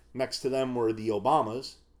 Mm-hmm. Next to them were the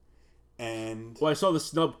Obamas, and I saw the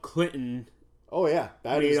snub Clinton. Oh yeah,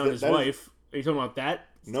 that is on his wife. Are you talking about that?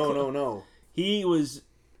 No. He was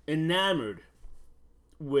enamored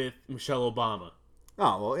with Michelle Obama.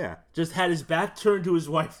 Oh well, yeah. Just had his back turned to his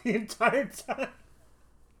wife the entire time.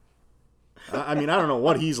 I mean, I don't know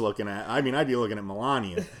what he's looking at. I mean, I'd be looking at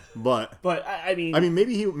Melania, but I mean,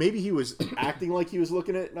 maybe he was acting like he was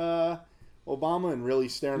looking at Obama and really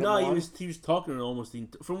staring at Melania. No, he was talking to almost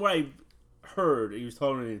from what I heard, he was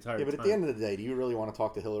talking the entire time. Yeah, but at the end of the day, do you really want to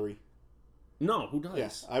talk to Hillary? No, who does?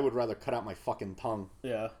 Yes, I would rather cut out my fucking tongue.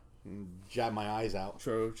 Yeah. And jab my eyes out.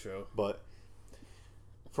 True. But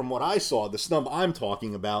from what I saw, the snub I'm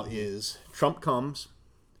talking about is Trump comes,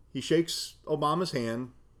 he shakes Obama's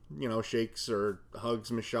hand, shakes or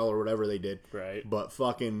hugs Michelle or whatever they did. Right. But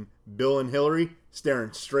fucking Bill and Hillary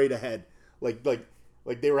staring straight ahead. Like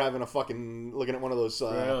they were having a fucking, looking at one of those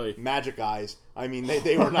really? magic eyes. I mean,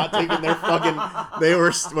 they were not taking their fucking,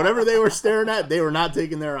 whatever they were staring at, they were not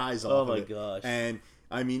taking their eyes off of it. Oh my gosh. And,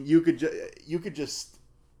 I mean, you could just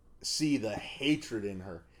see the hatred in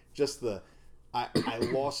her. Just I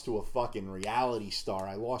lost to a fucking reality star.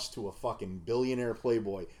 I lost to a fucking billionaire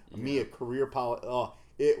playboy. Yeah. Me, a career pilot. Oh,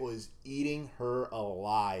 it was eating her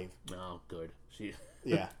alive. Oh, good.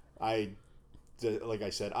 Yeah. Like I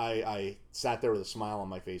said, I sat there with a smile on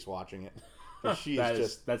my face watching it.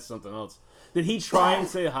 That's something else. Did he try and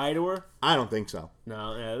say hi to her? I don't think so.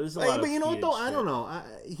 No, yeah, there's a lot of. But you know what though? I don't know.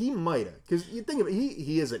 He might have, because you think of it,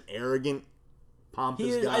 he is an arrogant,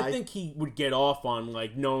 pompous guy. I think he would get off on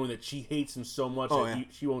knowing that she hates him so much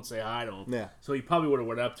she won't say hi to him. Yeah. So he probably would have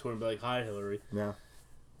went up to her and be like, "Hi, Hillary." Yeah.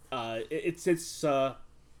 His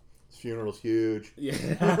funeral's huge. Yeah.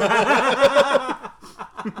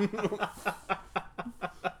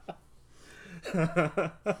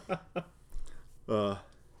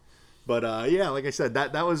 Yeah, like I said,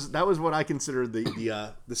 that was what I considered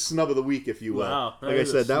the snub of the week, if you will. Wow, like I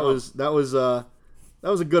said, that was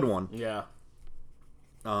a good one. Yeah.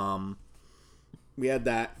 We had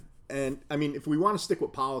that, and I mean, if we want to stick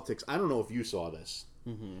with politics, I don't know if you saw this,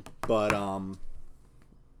 but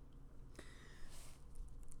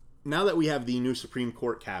now that we have the new Supreme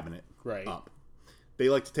Court cabinet up, they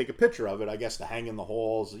like to take a picture of it, I guess, to hang in the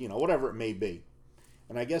halls, whatever it may be.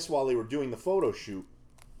 And I guess while they were doing the photo shoot,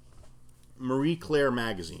 Marie Claire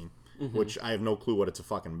magazine, which I have no clue what it's a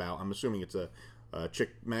fucking about. I'm assuming it's a chick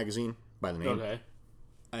magazine by the name. Okay.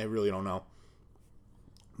 I really don't know.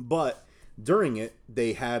 But during it,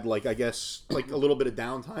 they had, I guess, a little bit of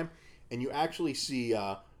downtime, and you actually see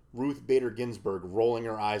Ruth Bader Ginsburg rolling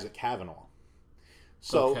her eyes at Kavanaugh.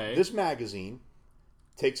 So this magazine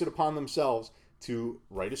takes it upon themselves to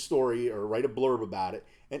write a story or write a blurb about it.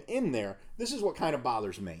 And in there, this is what kind of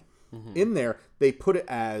bothers me. In there, they put it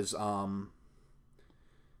as the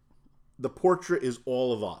portrait is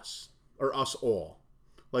all of us, or us all.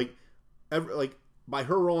 By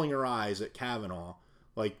her rolling her eyes at Kavanaugh,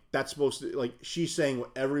 that's supposed to, she's saying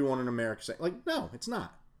what everyone in America is saying. No, it's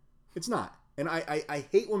not. It's not. And I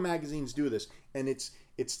hate when magazines do this, and it's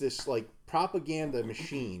this propaganda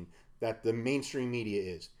machine that the mainstream media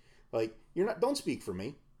is. Don't speak for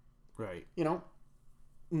me. Right.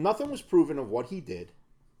 Nothing was proven of what he did.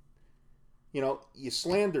 You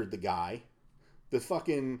slandered the guy. The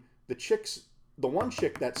one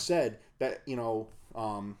chick that said that,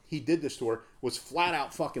 he did this to her was flat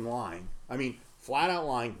out fucking lying. I mean, flat out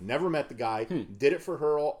lying, never met the guy, did it for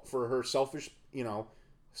her selfish,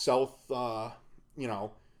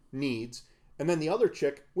 needs. And then the other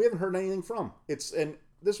chick, we haven't heard anything from. And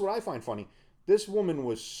this is what I find funny. This woman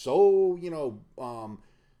was so,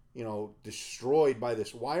 destroyed by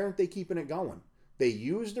this. Why aren't they keeping it going? They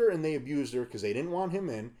used her and they abused her because they didn't want him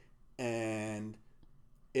in, and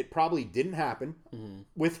it probably didn't happen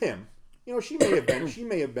with him. She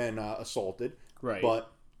may have been assaulted, right?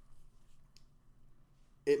 But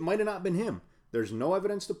it might have not been him. There's no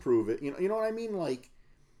evidence to prove it. You know what I mean?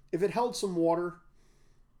 If it held some water,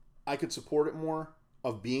 I could support it more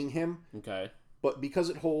of being him. Okay. But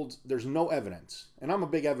because there's no evidence, and I'm a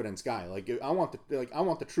big evidence guy. I want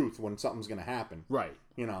the truth when something's going to happen. Right.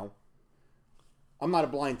 I'm not a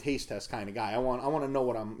blind taste test kind of guy. I want to know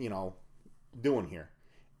what I'm, doing here.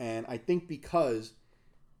 And I think because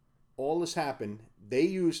all this happened, they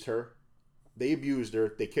used her, they abused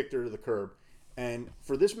her, they kicked her to the curb. And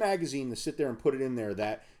for this magazine to sit there and put it in there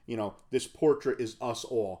that this portrait is us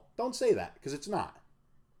all. Don't say that, because it's not.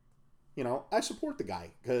 I support the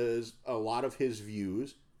guy because a lot of his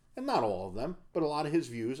views, and not all of them, but a lot of his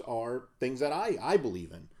views are things that I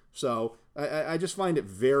believe in. So I just find it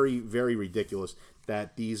very, very ridiculous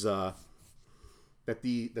that these that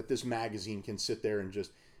this magazine can sit there and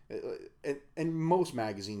just and most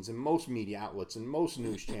magazines and most media outlets and most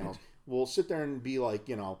news channels will sit there and be like,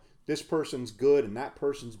 this person's good and that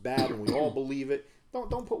person's bad and we all believe it.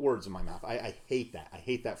 Don't put words in my mouth. I hate that. I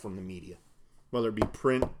hate that from the media, whether it be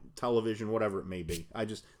print, television, whatever it may be.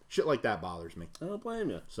 Shit like that bothers me. I don't blame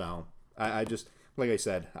you. So I just, like I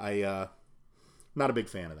said, not a big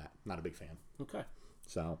fan of that. Not a big fan. Okay.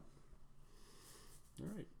 So, all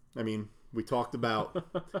right. I mean, we talked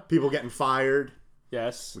about people getting fired.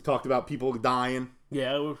 Yes. We talked about people dying.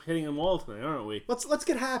 Yeah, we're hitting them all today, aren't we? Let's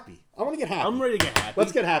get happy. I want to get happy. I'm ready to get happy.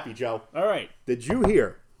 Let's get happy, Joe. All right. Did you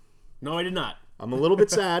hear? No, I did not. I'm a little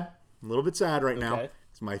bit sad. I'm a little bit sad right now.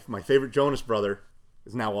 It's my favorite Jonas brother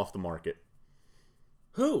is now off the market.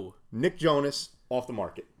 Who? Nick Jonas, off the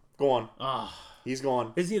market. Go on. He's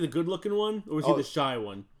gone. Is he the good-looking one, or is he the shy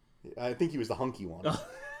one? I think he was the hunky one.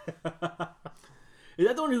 Is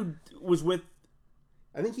that the one who was with...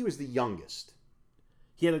 I think he was the youngest.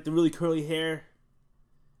 He had, like, the really curly hair?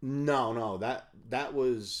 No. That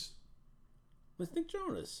was... Was Nick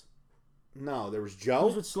Jonas? No, there was Joe. He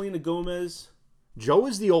was with Selena Gomez. Joe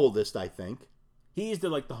is the oldest, I think. He's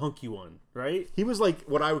the hunky one, right? He was like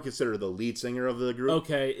what I would consider the lead singer of the group.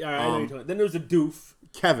 Okay, all right. I know you're talking. Then there was a doof.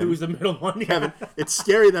 Kevin. Who was the middle one. Kevin. It's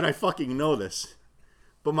scary that I fucking know this.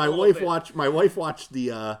 But my wife watched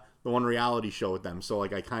the one reality show with them, so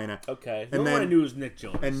like I kind of... Okay. And then I knew was Nick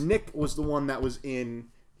Jonas. And Nick was the one that was in...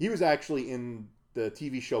 He was actually in the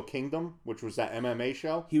TV show Kingdom, which was that MMA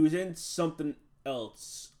show. He was in something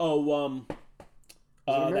else. Oh,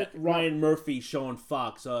 that Ryan Murphy show on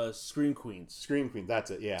Fox, Scream Queens. Scream Queens,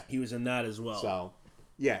 that's it, yeah. He was in that as well. So,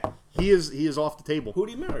 yeah. He is off the table. Who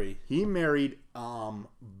did he marry? He married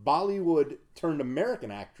Bollywood turned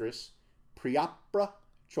American actress Priyanka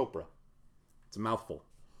Chopra. It's a mouthful.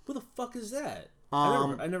 Who the fuck is that?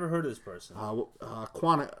 I never heard of this person.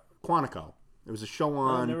 Quantico. It was a show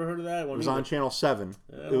on... I never heard of that one. It was on Channel 7.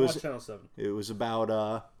 It was Channel 7. It was about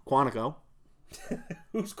Quantico.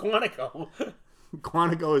 Who's Quantico?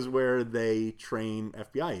 Quantico is where they train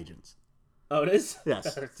FBI agents. Oh, it is?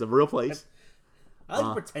 Yes. It's a real place. I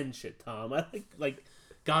like pretend shit, Tom. I like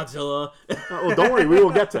Godzilla. Well, don't worry. We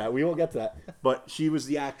will get to that. But she was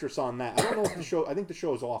the actress on that. I don't know if the show... I think the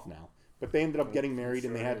show is off now. But they ended up getting married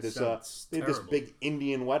and they had this big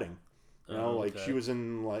Indian wedding. She was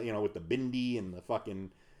in, with the bindi and the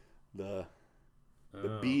fucking... The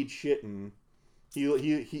bead shit, and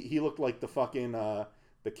he looked like the fucking...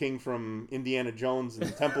 the king from Indiana Jones and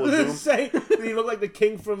the Temple of Doom. Did he look like the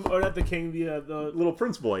king from, or not the king, the Little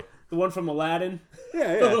Prince boy, the one from Aladdin?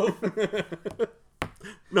 Yeah.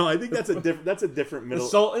 No, I think that's a different middle. The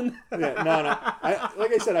Sultan. Yeah, no.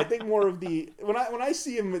 Like I said, I think more of the when I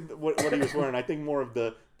see him what he was wearing, I think more of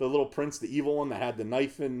the Little Prince, the evil one that had the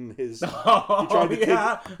knife in his. He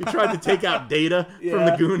tried to take out Data from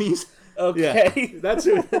the Goonies. Okay, yeah, that's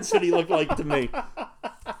what he looked like to me.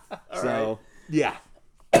 Right. Yeah.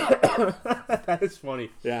 That is funny.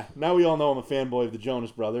 Yeah. Now we all know I'm a fanboy of the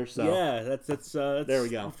Jonas Brothers. So yeah, that's there we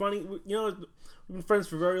go. Funny, we've been friends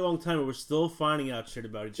for a very long time, but we're still finding out shit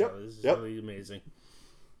about each other. This is really amazing.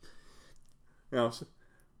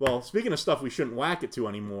 Well, speaking of stuff we shouldn't whack it to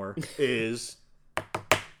anymore is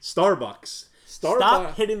Starbucks.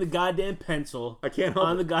 Stop hitting the goddamn pencil. I can't help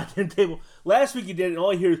on the goddamn table. Last week you did it, and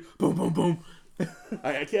all I hear is boom, boom, boom.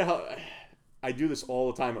 I can't help. I do this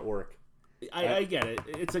all the time at work. I get it.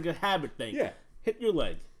 It's like a habit thing. Yeah. Hit your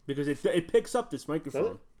leg because it picks up this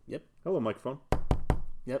microphone. Yep. Hello, microphone.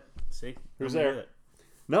 Yep. See? Who's there?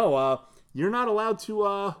 No, you're not allowed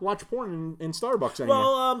to watch porn in Starbucks anymore.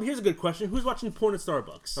 Well, here's a good question. Who's watching porn at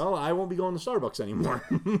Starbucks? Well, I won't be going to Starbucks anymore.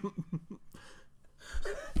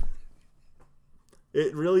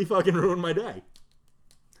 It really fucking ruined my day.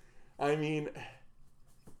 I mean,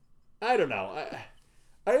 I don't know.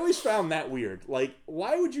 I always found that weird. Like,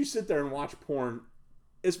 why would you sit there and watch porn,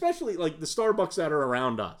 especially like the Starbucks that are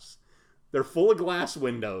around us? They're full of glass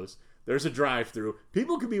windows. There's a drive-thru.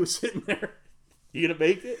 People could be sitting there. You gonna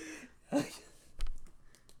make it?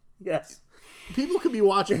 Yes. People could be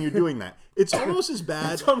watching you doing that. It's almost as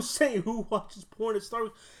bad. That's what I'm saying. Who watches porn at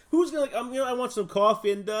Starbucks? Who's gonna I want some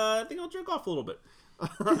coffee and I think I'll jerk off a little bit.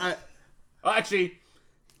 Actually,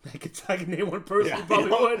 I can name one person who probably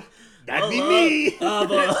would. That'd be me. Of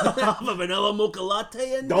a vanilla mocha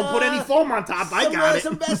latte and don't put any foam on top. I got it.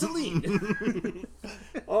 Some Vaseline.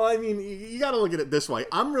 Oh, I mean, you got to look at it this way.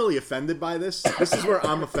 I'm really offended by this. This is where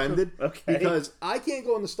I'm offended. Okay. Because I can't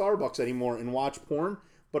go in the Starbucks anymore and watch porn,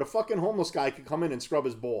 but a fucking homeless guy could come in and scrub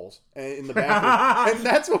his balls in the bathroom. And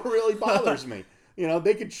that's what really bothers me. You know,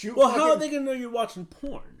 they could shoot. Well, how are they going to know you're watching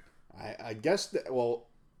porn? I guess, the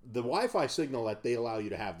Wi-Fi signal that they allow you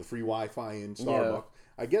to have, the free Wi-Fi in Starbucks,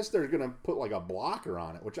 I guess they're going to put like a blocker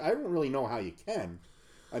on it, which I don't really know how you can.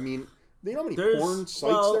 I mean, do you know how many porn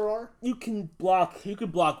sites there are? You can block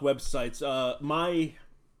websites. My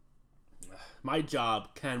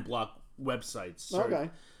job can block websites.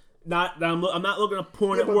 Okay. I'm not looking at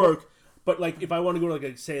porn at work, but like if I want to go to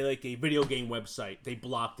like a video game website, they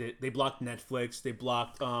blocked it. They blocked Netflix. They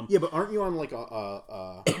blocked. Yeah, but aren't you on like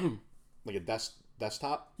a like a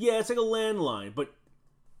desktop? Yeah, it's like a landline, but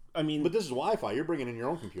I mean, but this is Wi-Fi. You're bringing in your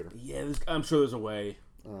own computer. Yeah, I'm sure there's a way.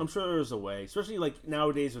 I'm sure there's a way, especially like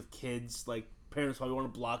nowadays with kids. Like parents probably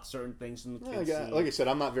want to block certain things from the kids. Yeah, like I said,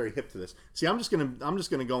 I'm not very hip to this. See, I'm just gonna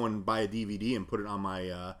go and buy a DVD and put it on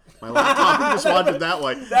my my laptop and just watch it that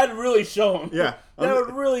way. That'd really show them. Yeah, that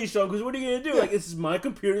would really show them. Because what are you gonna do? Like, this is my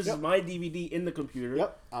computer. This is my DVD in the computer.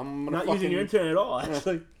 Yep, I'm not using your internet at all.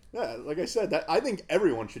 Actually. Yeah, like I said, I think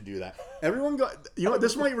everyone should do that. Everyone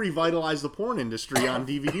this might revitalize the porn industry on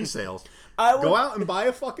DVD sales. Go out and buy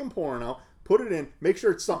a fucking porno, put it in, make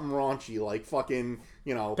sure it's something raunchy, like fucking,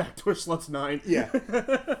 Backdoor Sluts 9. Yeah.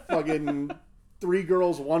 Fucking 3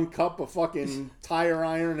 girls, 1 cup of fucking tire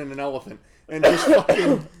iron and an elephant. And just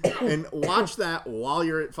fucking, and watch that while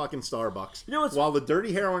you're at fucking Starbucks. While the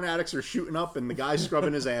dirty heroin addicts are shooting up and the guy's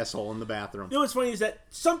scrubbing his asshole in the bathroom. You know what's funny is that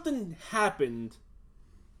something happened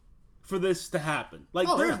for this to happen. Like,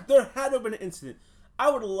 there had to have been an incident. I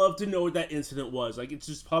would love to know what that incident was. Like, it's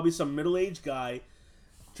just probably some middle-aged guy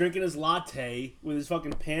drinking his latte with his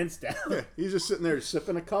fucking pants down. Yeah, he's just sitting there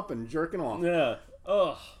sipping a cup and jerking off. Yeah.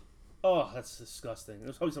 Oh, that's disgusting.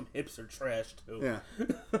 There's probably some hipster trash, too. Yeah.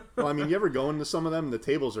 Well, I mean, you ever go into some of them? The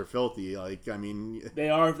tables are filthy. Like, I mean... They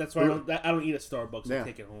are. That's why I don't eat at Starbucks. I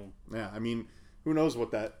take it home. Yeah, I mean, who knows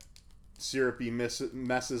what that syrupy mess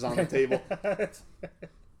is on the table.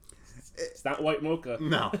 It's not white mocha.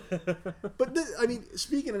 No. But, I mean,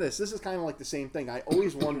 speaking of this is kind of like the same thing. I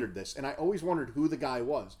always wondered this, and I always wondered who the guy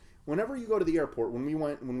was. Whenever you go to the airport,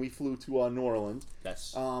 when we flew to New Orleans,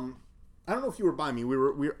 yes. I don't know if you were by me. We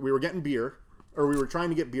were getting beer, or we were trying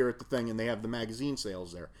to get beer at the thing, and they have the magazine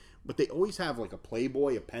sales there. But they always have like a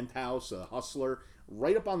Playboy, a Penthouse, a Hustler,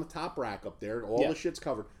 right up on the top rack up there. All the shit's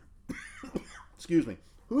covered. Excuse me.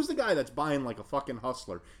 Who's the guy that's buying like a fucking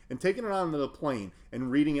Hustler and taking it onto the plane and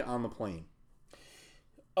reading it on the plane?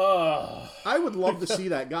 I would love to see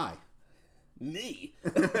that guy. Me.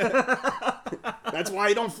 That's why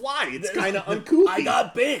I don't fly. It's kind of uncouth. I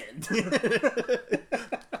got banned.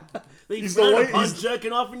 He's the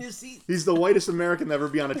jerking off in your seat. He's the whitest American to ever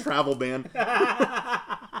be on a travel ban.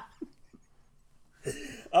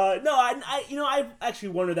 No, I've actually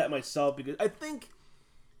wondered that myself because I think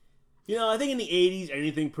in the 80s,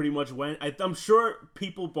 anything pretty much went. I'm sure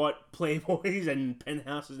people bought Playboys and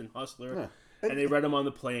Penthouses and Hustler, and they read them on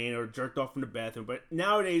the plane or jerked off in the bathroom. But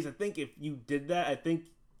nowadays, I think if you did that, I think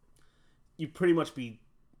you'd pretty much be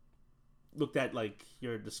looked at like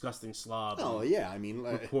you're a disgusting slob. Oh yeah, I mean,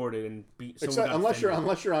 reported and beat. Unless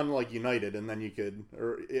you're on like United, and then you could,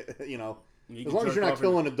 or as long as you're not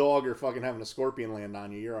killing a dog or fucking having a scorpion land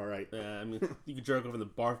on you, you're all right. Yeah, I mean, you can jerk over the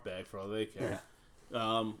barf bag for all they care. Yeah.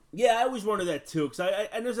 I always wondered that too, because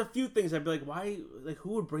and there's a few things I'd be like, why, like,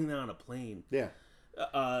 who would bring that on a plane? Yeah.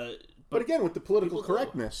 But again, with the political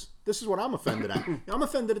correctness, this is what I'm offended at. I'm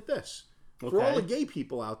offended at this. Okay. For all the gay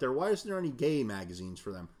people out there, why isn't there any gay magazines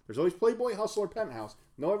for them? There's always Playboy, Hustler, Penthouse.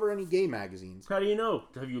 No ever any gay magazines. How do you know?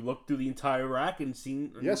 Have you looked through the entire rack and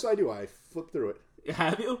seen? Yes, I do. I flipped through it.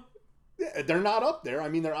 Have you? Yeah, they're not up there. I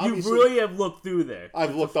mean, they're obviously... You really have looked through there.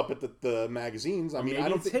 I've looked up at the magazines. I mean, maybe I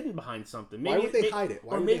don't it's hidden behind something. Why would they hide it?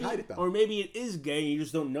 Why would they hide it, though? Or maybe it is gay and you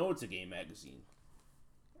just don't know it's a gay magazine.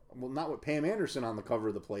 Well, not with Pam Anderson on the cover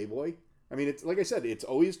of the Playboy. I mean, it's like I said, it's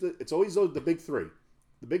always the big three.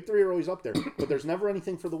 The big three are always up there, but there's never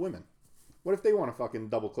anything for the women. What if they want to fucking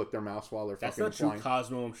double-click their mouse while they're fucking That's not true.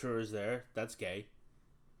 Cosmo, I'm sure, is there. That's gay.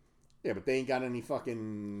 Yeah, but they ain't got any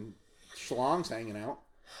fucking schlongs hanging out.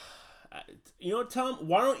 You know what, Tom?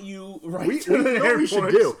 Why don't you write what we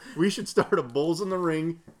should do? We should start a Bulls in the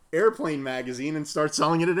Ring airplane magazine and start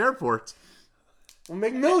selling it at airports. We'll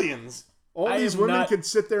make millions. All these women could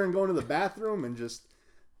sit there and go into the bathroom and just...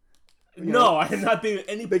 No, I am not being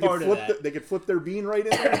any part of that. They could flip their bean right in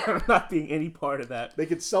there. I'm not being any part of that. They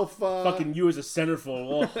could fucking you as a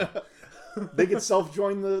centerfold. They could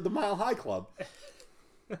self-join the Mile High Club.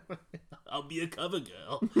 I'll be a cover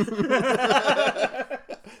girl.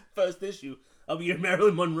 First issue, I'll be your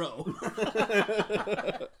Marilyn Monroe.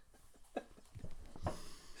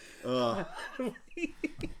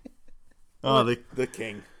 The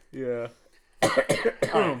king. Yeah.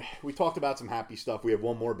 All right, we talked about some happy stuff. We have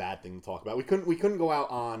one more bad thing to talk about. We couldn't go out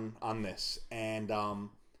on this, and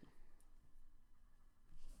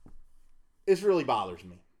this really bothers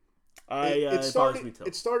me. It bothers me too.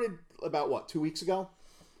 It started about what, 2 weeks ago?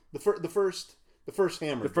 The first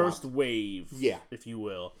hammer. The first wave, yeah, if you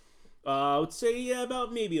will. I would say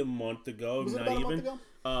about maybe a month ago. Was it about a month ago?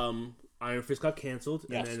 Iron Fist got canceled,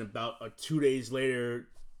 yes. And then about 2 days later,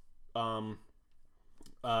 I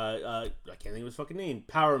can't think of his fucking name.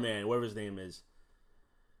 Power Man, whatever his name is.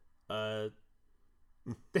 Luke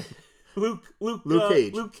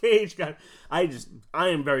Cage. Luke Cage got. I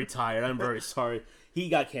am very tired. I'm very sorry. He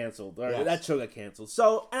got canceled. Yes. That show got canceled.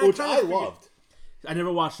 So, which I loved. I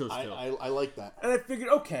never watched those two. I like that. And I figured,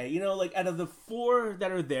 okay, like out of the 4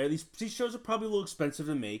 that are there, these shows are probably a little expensive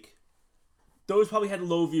to make. Those probably had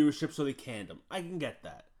low viewership, so they canned them. I can get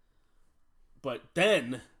that. But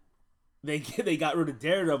then they got rid of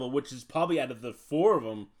Daredevil, which is probably out of the 4 of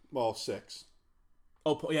them. Well, 6.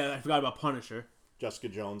 Oh, yeah, I forgot about Punisher. Jessica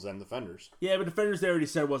Jones and Defenders. Yeah, but Defenders they already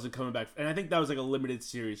said wasn't coming back. And I think that was like a limited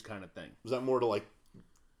series kind of thing. Was that more to like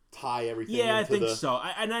tie everything into I think so.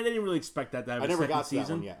 I didn't really expect that to have a second season. I never got that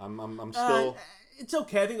one yet. I'm still... It's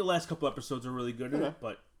okay. I think the last couple episodes are really good in it.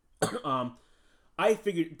 But I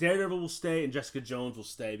figured Daredevil will stay and Jessica Jones will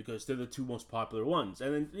stay because they're the 2 most popular ones.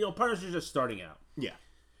 And then, Punisher's just starting out. Yeah.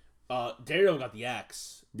 Daredevil got the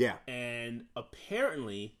axe. Yeah. And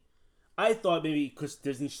apparently, I thought maybe because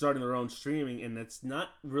Disney's starting their own streaming, and that's not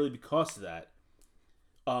really because of that.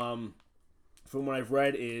 From what I've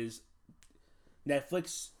read is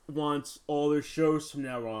Netflix wants all their shows from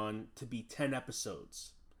now on to be 10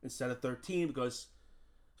 episodes instead of 13 because,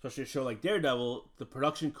 especially a show like Daredevil, the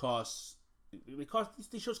production costs,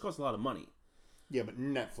 these shows cost a lot of money. Yeah, but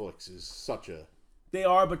Netflix is such a... They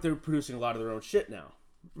are, but they're producing a lot of their own shit now.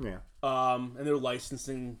 Yeah. And they're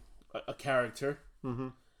licensing a character. Mm-hmm.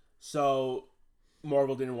 So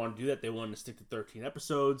Marvel didn't want to do that. They wanted to stick to 13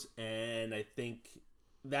 episodes. And I think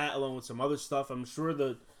that, along with some other stuff, I'm sure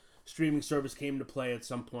the streaming service came into play at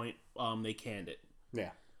some point. They canned it.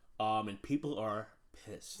 Yeah. And people are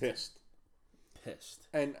pissed. Pissed.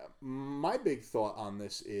 And my big thought on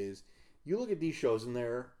this is, you look at these shows and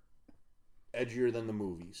they're edgier than the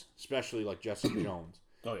movies, especially like Jessica Jones.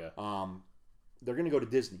 Oh, yeah. They're going to go to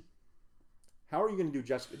Disney. How are you going to do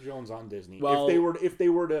Jessica Jones on Disney? Well, if they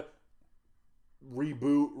were to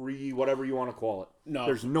reboot, whatever you want to call it. No,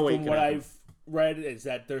 there's no way. From what I've read is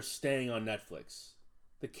that they're staying on Netflix.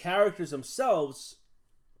 The characters themselves,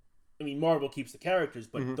 I mean, Marvel keeps the characters,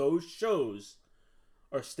 but those shows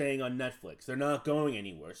are staying on Netflix. They're not going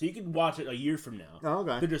anywhere. So you can watch it a year from now. Oh,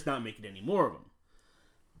 okay. They're just not making any more of them.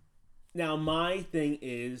 Now, my thing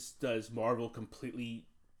is, does Marvel completely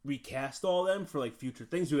recast all of them for like future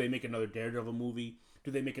things? Do they make another Daredevil movie?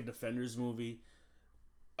 Do they make a Defenders movie?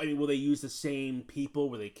 I mean, will they use the same people?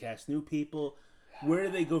 Will they cast new people? Where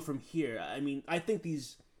do they go from here? I mean, I think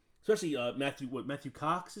these, especially Matthew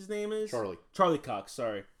Cox, his name is? Charlie Cox,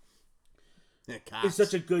 sorry. Yeah, Cox. Is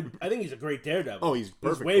such a good, I think he's a great Daredevil. Oh, he's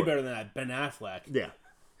perfect. He's way better than that Ben Affleck. Yeah.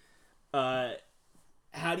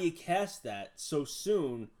 How do you cast that so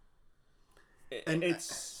soon? And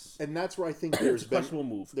that's where I think there's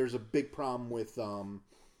a big problem with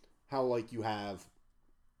how, like, you have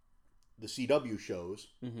the CW shows,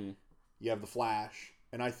 you have the Flash,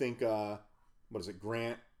 and I think what is it,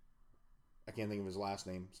 Grant? I can't think of his last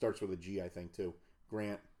name. Starts with a G, I think, too.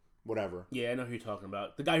 Grant, whatever. Yeah, I know who you're talking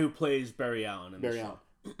about. The guy who plays Barry Allen in the show.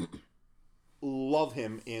 Love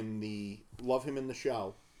him in the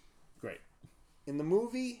show. Great. In the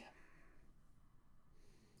movie,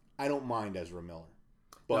 I don't mind Ezra Miller.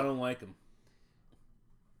 But I don't like him.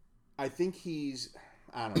 I think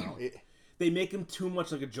I don't know. They make him too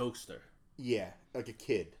much like a jokester. Yeah, like a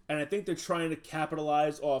kid. And I think they're trying to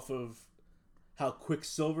capitalize off of how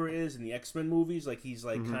Quicksilver is in the X-Men movies. Like, he's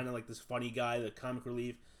like kind of like this funny guy, the comic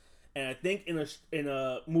relief. And I think in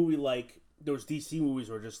a movie like those DC movies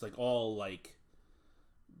were just like all like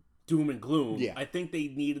doom and gloom. Yeah. I think they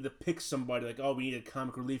needed to pick somebody like, oh, we need a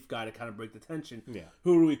comic relief guy to kind of break the tension. Yeah.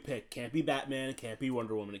 Who do we pick? Can't be Batman. It can't be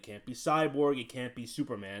Wonder Woman. It can't be Cyborg. It can't be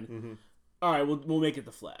Superman. All right, we'll make it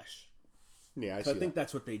the Flash. Yeah, I think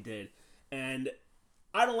that's what they did. And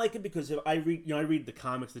I don't like it because if I read the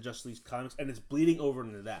comics, the Justice League comics, and it's bleeding over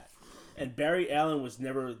into that. And Barry Allen was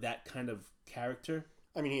never that kind of character.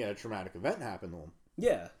 I mean, he had a traumatic event happen to him.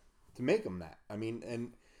 Yeah. To make him that. I mean,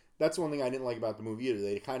 and that's one thing I didn't like about the movie either.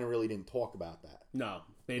 They kind of really didn't talk about that. No,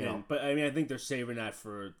 they didn't. Know? But I mean, I think they're saving that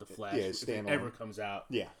for the Flash if it ever comes out.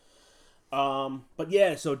 Yeah. But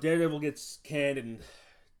yeah, so Daredevil gets canned and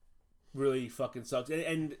really fucking sucks.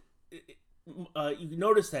 And you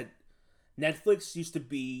notice that Netflix used to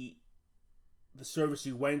be the service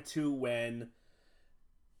you went to when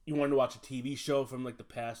you wanted to watch a TV show from like the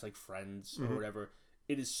past, like Friends or whatever.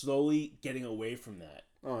 It is slowly getting away from that.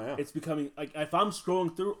 Oh yeah, it's becoming like if I'm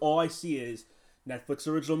scrolling through, all I see is Netflix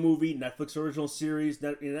original movie, Netflix original series,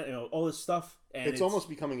 all this stuff. And it's almost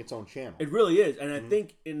becoming its own channel. It really is, and I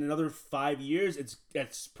think in another 5 years,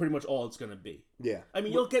 that's pretty much all it's going to be. Yeah, I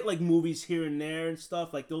mean, you'll get like movies here and there and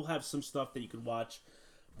stuff. Like they'll have some stuff that you could watch,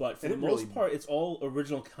 but for the most part, it's all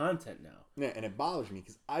original content now. Yeah, and it bothers me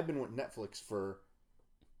because I've been with Netflix for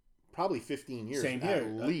probably 15 years. Same here,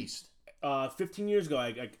 at least. 15 years ago,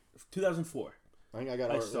 I 2004. I think I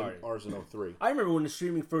got ours in 03. I remember when the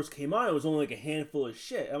streaming first came on, it was only like a handful of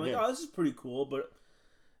shit. I'm like, oh, this is pretty cool, but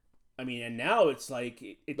I mean, and now it's like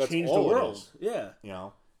it changed the world. Yeah,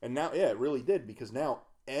 and now it really did because now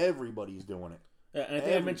everybody's doing it. Yeah, and I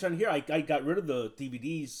think I mentioned on here, I got rid of the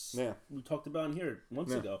DVDs. Yeah, we talked about in here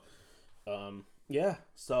months ago. Yeah,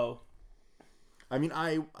 so I mean,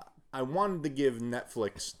 I wanted to give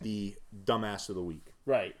Netflix the dumbass of the week,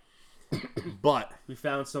 right? But we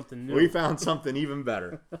found something new. We found something even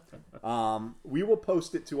better. We will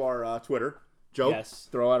post it to our Twitter. Joe, yes.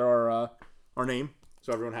 Throw out our name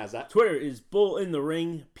so everyone has that. Twitter is Bull in the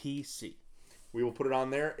Ring PC. We will put it on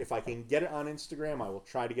there. If I can get it on Instagram, I will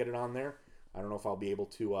try to get it on there. I don't know if I'll be able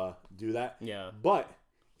to do that. Yeah. But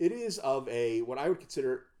it is of what I would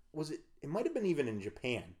consider, it might have been even in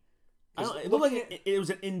Japan. It looked like it was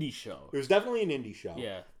an indie show. It was definitely an indie show.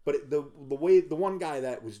 Yeah. But the one guy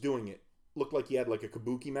that was doing it looked like he had like a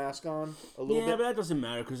kabuki mask on a little bit. Yeah, but that doesn't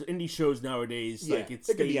matter because indie shows nowadays, it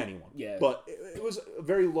could be anyone. Yeah. But it was a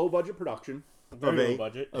very low budget production of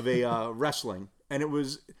a wrestling, and it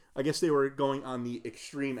was, I guess they were going on the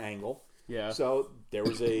extreme angle. Yeah. So there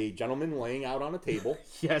was a gentleman laying out on a table.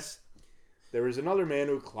 Yes. There was another man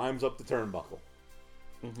who climbs up the turnbuckle.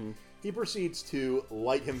 Mm-hmm. He proceeds to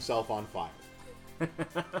light himself on fire.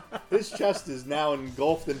 His chest is now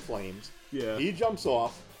engulfed in flames. Yeah. He jumps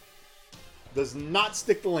off, does not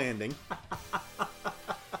stick the landing.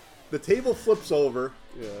 The table flips over.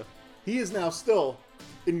 Yeah. He is now still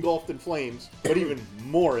engulfed in flames, but even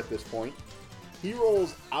more at this point. He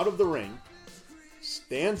rolls out of the ring,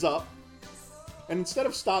 stands up, and instead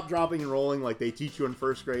of stop, dropping, and rolling like they teach you in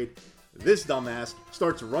first grade, this dumbass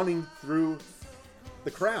starts running through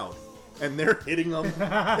the crowd. And they're hitting him.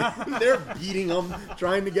 They're beating him,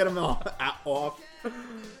 trying to get him off.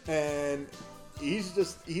 And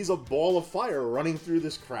he's a ball of fire running through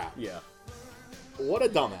this crowd. Yeah. What a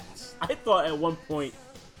dumbass. I thought at one point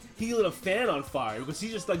he lit a fan on fire because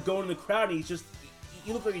he's just like going in the crowd and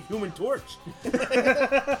he looked like a Human Torch.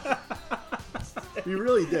 He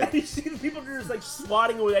really did. And you see the people just like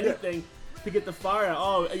swatting with anything to get the fire out.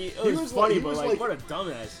 Oh, it was funny, but what a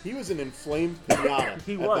dumbass. He was an inflamed pinata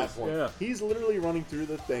he at was, that point. Yeah. He's literally running through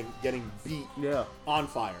the thing, getting beat on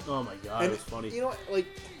fire. Oh my god, it was funny. You know what, like,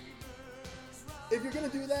 if you're going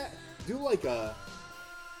to do that, do it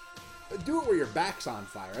where your back's on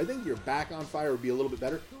fire. I think your back on fire would be a little bit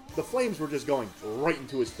better. The flames were just going right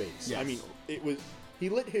into his face. Yes. I mean, he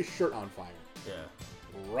lit his shirt on fire. Yeah.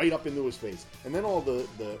 Right up into his face. And then all the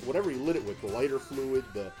whatever he lit it with, the lighter fluid,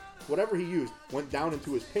 whatever he used, went down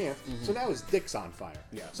into his pants. Mm-hmm. So now his dick's on fire.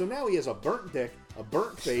 Yeah. So now he has a burnt dick, a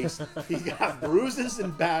burnt face. He got bruises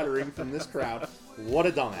and battering from this crowd. What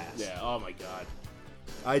a dumbass. Yeah, oh my god.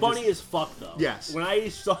 Funny as fuck, though. Yes. When I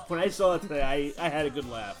saw it today, I had a good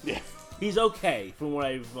laugh. Yeah. He's okay from what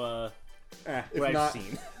I've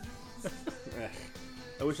seen.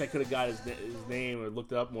 I wish I could have got his name or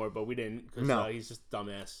looked it up more, but we didn't because he's just a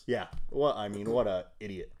dumbass. Yeah. Well, I mean, what a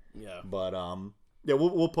idiot. Yeah. But yeah,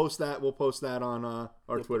 we'll post that. We'll post that on our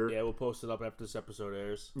Twitter. Yeah, we'll post it up after this episode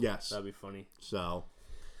airs. Yes. That'd be funny. So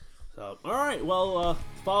all right. Well,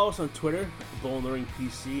 follow us on Twitter, Bull in the Ring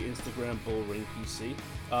PC, Instagram, Bull Ring PC.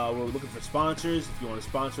 We're looking for sponsors. If you want to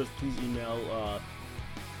sponsor us, please email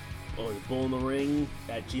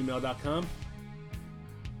bullinthering@gmail.com.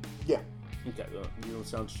 Yeah. Okay, you don't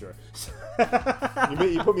sound sure.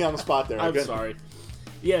 You put me on the spot there. I'm sorry.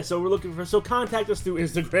 Yeah, so we're looking for... So contact us through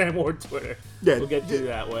Instagram or Twitter. Yeah. We'll get to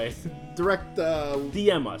that way. Direct...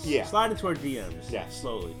 DM us. Yeah. Slide into our DMs. Yeah.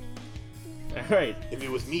 Slowly. All right. If it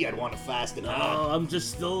was me, I'd want to fast it out. Oh, I'm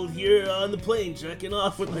just still here on the plane checking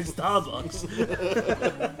off with my Starbucks.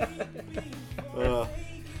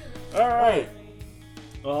 All right.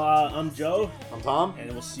 I'm Joe. I'm Tom.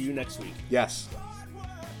 And we'll see you next week. Yes.